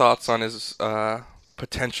our thoughts on his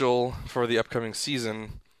potential for the upcoming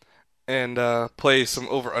season, and play some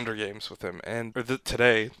over-under games with him. And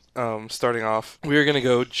today, starting off, we are going to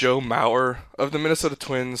go Joe Mauer of the Minnesota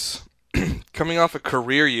Twins, coming off a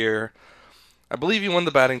career year. I believe he won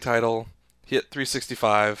the batting title. He hit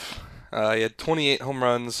 365. He had 28 home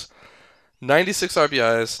runs, 96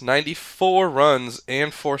 RBIs, 94 runs,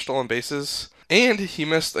 and 4 stolen bases. And he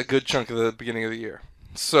missed a good chunk of the beginning of the year.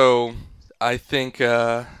 So I think,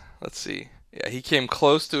 let's see. Yeah, he came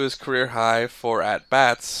close to his career high for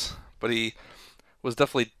at-bats, but he was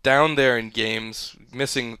definitely down there in games,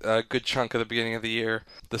 missing a good chunk of the beginning of the year.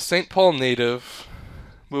 The St. Paul native,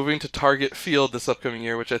 moving to Target Field this upcoming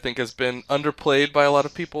year, which I think has been underplayed by a lot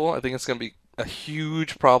of people. I think it's going to be a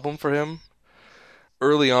huge problem for him.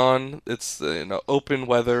 Early on, it's open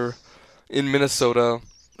weather in Minnesota.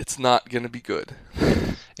 It's not going to be good.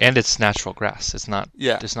 And it's natural grass. It's not.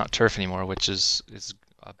 Yeah. It's not turf anymore, which is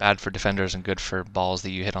bad for defenders and good for balls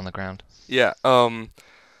that you hit on the ground. Yeah.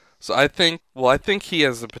 So I think he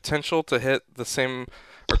has the potential to hit the same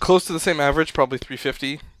or close to the same average, probably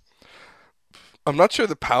 350. I'm not sure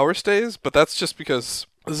the power stays, but that's just because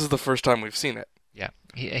this is the first time we've seen it. Yeah,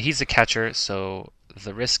 he's a catcher, so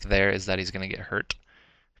the risk there is that he's going to get hurt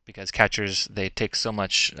because catchers, they take so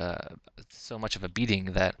much of a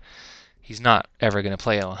beating that he's not ever going to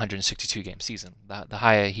play a 162 game season. The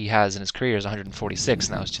high he has in his career is 146,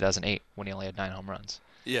 and that was 2008 when he only had 9 home runs.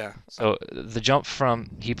 Yeah. So the jump from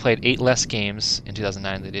he played 8 less games in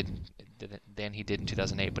 2009 than he did in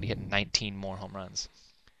 2008, but he hit 19 more home runs.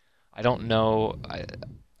 I don't know.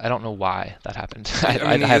 I don't know why that happened. I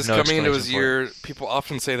mean, have no coming into his explanation for year, it. people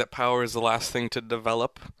often say that power is the last thing to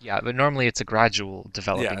develop. Yeah, but normally it's a gradual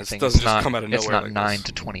developing Yeah, it thing. doesn't It's just not, come out of it's nowhere not like 9 this.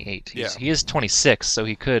 to 28. Yeah. He is 26, so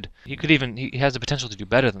he has the potential to do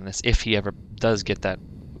better than this if he ever does get that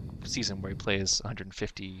season where he plays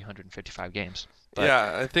 150, 155 games. But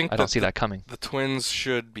Yeah, I think I don't see that coming. the Twins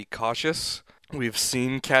should be cautious. We've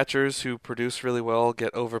seen catchers who produce really well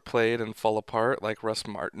get overplayed and fall apart, like Russ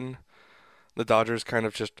Martin. The Dodgers kind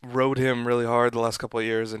of just rode him really hard the last couple of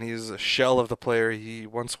years, and he's a shell of the player he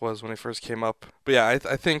once was when he first came up. But yeah, I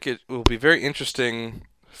think it will be very interesting,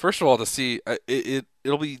 first of all, to see.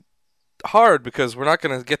 It'll be hard because we're not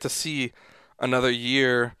going to get to see another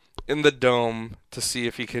year in the Dome to see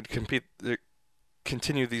if he could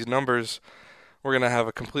continue these numbers. We're going to have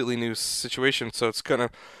a completely new situation, so it's going to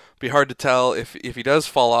be hard to tell if he does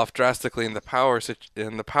fall off drastically in the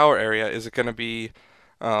power area. Is it going to be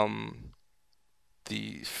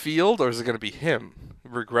the field, or is it going to be him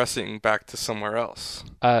regressing back to somewhere else?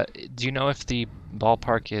 Do you know if the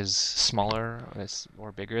ballpark is smaller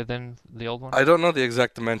or bigger than the old one? I don't know the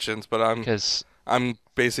exact dimensions, but Because I'm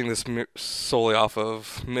basing this solely off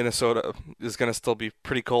of Minnesota is going to still be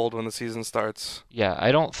pretty cold when the season starts. yeah,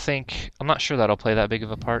 I'm not sure that'll play that big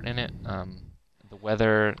of a part in it. The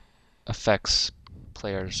weather affects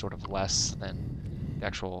players sort of less than the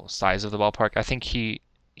actual size of the ballpark. I think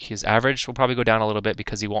his average will probably go down a little bit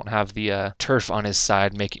because he won't have the turf on his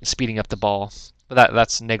side, speeding up the ball. But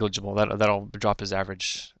that's negligible. That'll drop his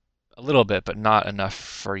average a little bit, but not enough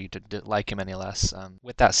for you to like him any less.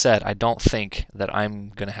 With that said, I don't think that I'm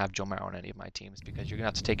going to have Joe Mauer on any of my teams because you're going to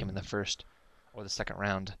have to take him in the first or the second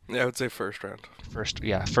round. Yeah, I would say first round. First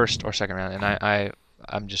or second round, and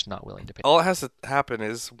I'm just not willing to pay. All that has to happen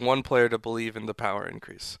is one player to believe in the power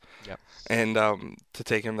increase. Yep. And to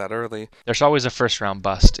take him that early. There's always a first round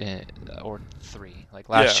bust or 3. Like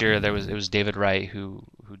last year, it was David Wright who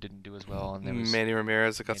didn't do as well, and there was Manny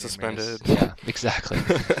Ramirez that got Manny suspended. Ramirez. Yeah, exactly.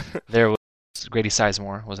 There was Grady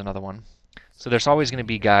Sizemore was another one. So there's always going to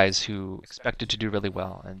be guys who expected to do really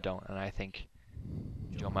well and don't, and I think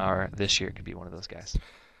Joe Mauer this year could be one of those guys.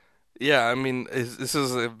 Yeah, I mean, this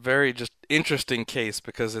is a very just interesting case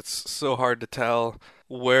because it's so hard to tell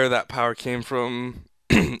where that power came from,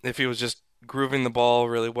 if he was just grooving the ball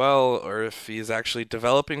really well, or if he's actually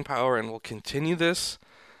developing power and will continue this.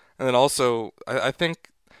 And then also, I think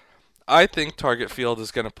Target Field is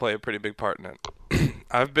going to play a pretty big part in it.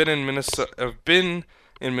 I've been in Minnesota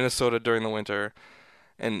during the winter,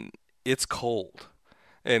 and it's cold.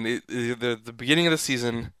 And the beginning of the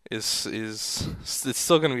season is it's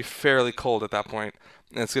still going to be fairly cold at that point,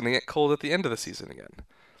 and it's going to get cold at the end of the season again.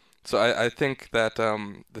 So I think that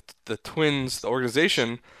the Twins, the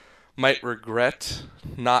organization, might regret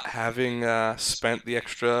not having spent the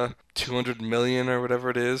extra 200 million or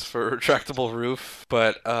whatever it is for a retractable roof.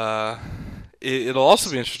 But it'll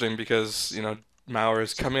also be interesting because Mauer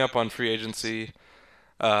is coming up on free agency.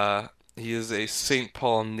 He is a St.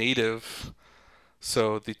 Paul native.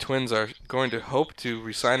 So the Twins are going to hope to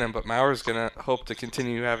re-sign him, but Mauer's going to hope to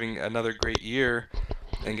continue having another great year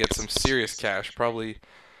and get some serious cash, probably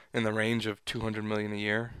in the range of 200 million a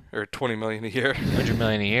year or 20 million a year. 200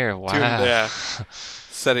 million a year. Wow. Yeah,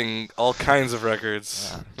 setting all kinds of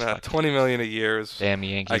records. 20 million a year is, damn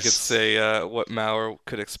Yankees. I could say, what Mauer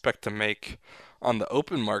could expect to make on the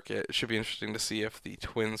open market. It should be interesting to see if the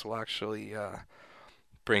Twins will actually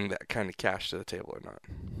bring that kind of cash to the table or not.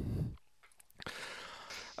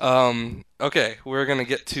 Okay, we're going to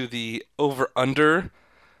get to the over-under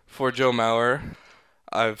for Joe Mauer.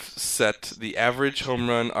 I've set the average home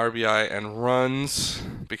run, RBI, and runs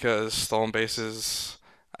because stolen bases,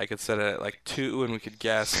 I could set it at like 2 and we could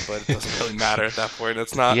guess, but it doesn't really matter at that point.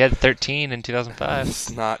 It's not. He had 13 in 2005. It's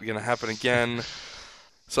not going to happen again.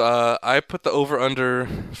 So I put the over-under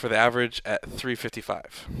for the average at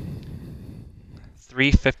 355.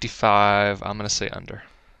 355. I'm going to say under.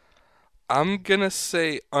 I'm going to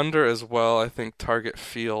say under as well. I think Target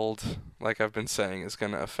Field, like I've been saying, is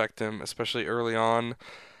going to affect him, especially early on.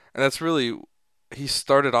 And that's really, he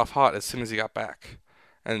started off hot as soon as he got back.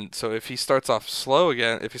 And so if he starts off slow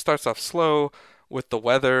with the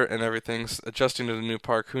weather and everything, adjusting to the new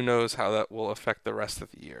park, who knows how that will affect the rest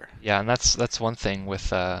of the year. Yeah, and that's one thing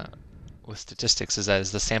with statistics is that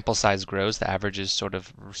as the sample size grows, the averages sort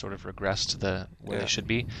of regress to where they should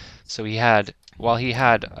be. So while he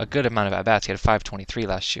had a good amount of at-bats, he had 523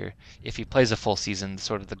 last year. If he plays a full season,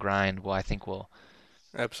 sort of the grind I think will,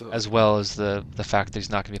 absolutely, as well as the fact that he's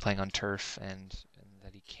not going to be playing on turf and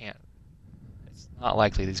that he can't. It's not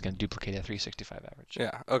likely that he's going to duplicate a 365 average.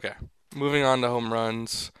 Yeah, okay. Moving on to home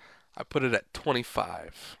runs, I put it at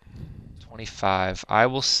 25. 25. I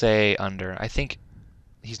will say under. I think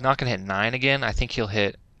he's not going to hit 9 again. I think he'll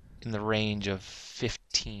hit in the range of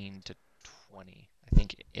 15 to 20. I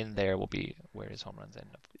think in there will be where his home runs end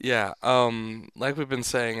up. Yeah, like we've been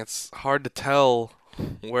saying, it's hard to tell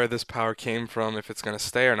where this power came from, if it's going to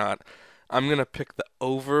stay or not. I'm going to pick the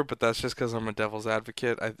over, but that's just because I'm a devil's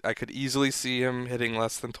advocate. I could easily see him hitting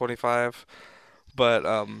less than 25, but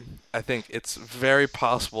I think it's very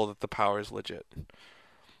possible that the power is legit.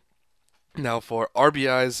 Now for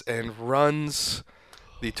RBIs and runs,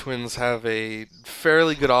 the Twins have a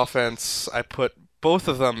fairly good offense. I put both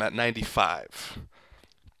of them at 95.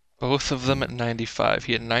 Both of them at 95.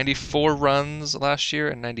 He had 94 runs last year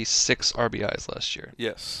and 96 RBIs last year.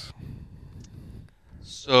 Yes.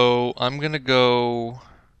 So I'm going to go...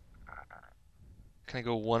 Can I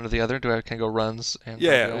go one or the other? Can I go runs and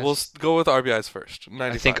Yeah, RBIs? we'll go with RBIs first.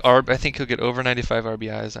 95. I think he'll get over 95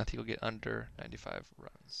 RBIs. I think he'll get under 95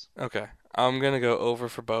 runs. Okay. I'm going to go over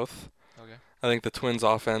for both. Okay. I think the Twins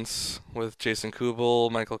offense with Jason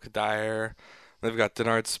Kubel, Michael Kadire, they've got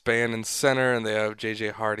Denard Span in center, and they have J.J.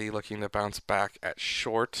 Hardy looking to bounce back at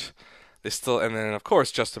short. And then of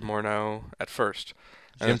course Justin Morneau at first.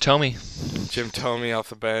 Jim Thome off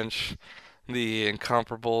the bench, the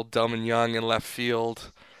incomparable Delman Young in left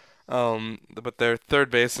field. But their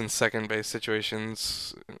third base and second base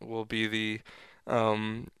situations will be the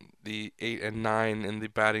 8 and 9 in the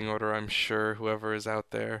batting order. I'm sure whoever is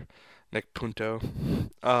out there. Nick Punto.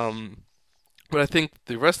 But I think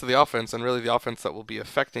the rest of the offense, and really the offense that will be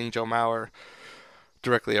affecting Joe Mauer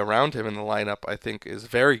directly around him in the lineup, I think is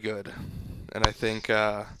very good. And I think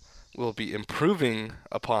will be improving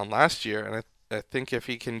upon last year. And I think if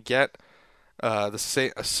he can get a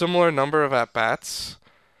similar number of at-bats,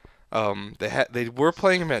 they were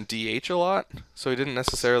playing him at DH a lot, so he didn't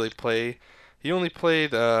necessarily play. He only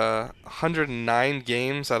played 109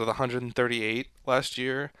 games out of the 138 last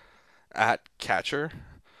year at catcher.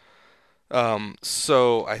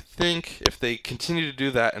 So I think if they continue to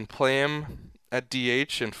do that and play him at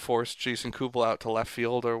DH and force Jason Kubel out to left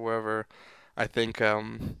field or wherever, I think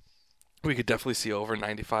we could definitely see over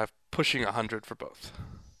 95, pushing 100 for both.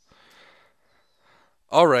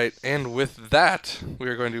 All right, and with that, we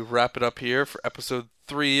are going to wrap it up here for episode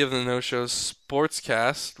 3 of the No Show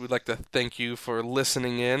Sportscast. We'd like to thank you for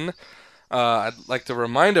listening in. I'd like to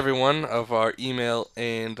remind everyone of our email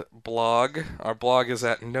and blog. Our blog is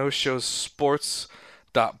at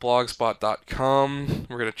noshowsports.blogspot.com.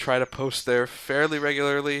 We're going to try to post there fairly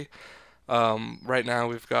regularly. Right now,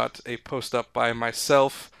 we've got a post up by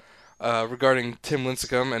myself regarding Tim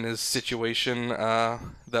Lincecum and his situation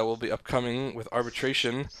that will be upcoming with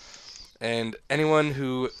arbitration. And anyone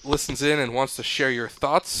who listens in and wants to share your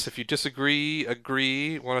thoughts, if you disagree,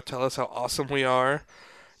 agree, want to tell us how awesome we are,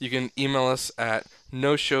 you can email us at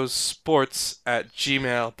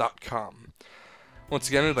noshowsports@gmail.com. Once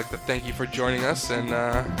again, I'd like to thank you for joining us, and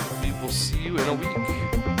we will see you in a week.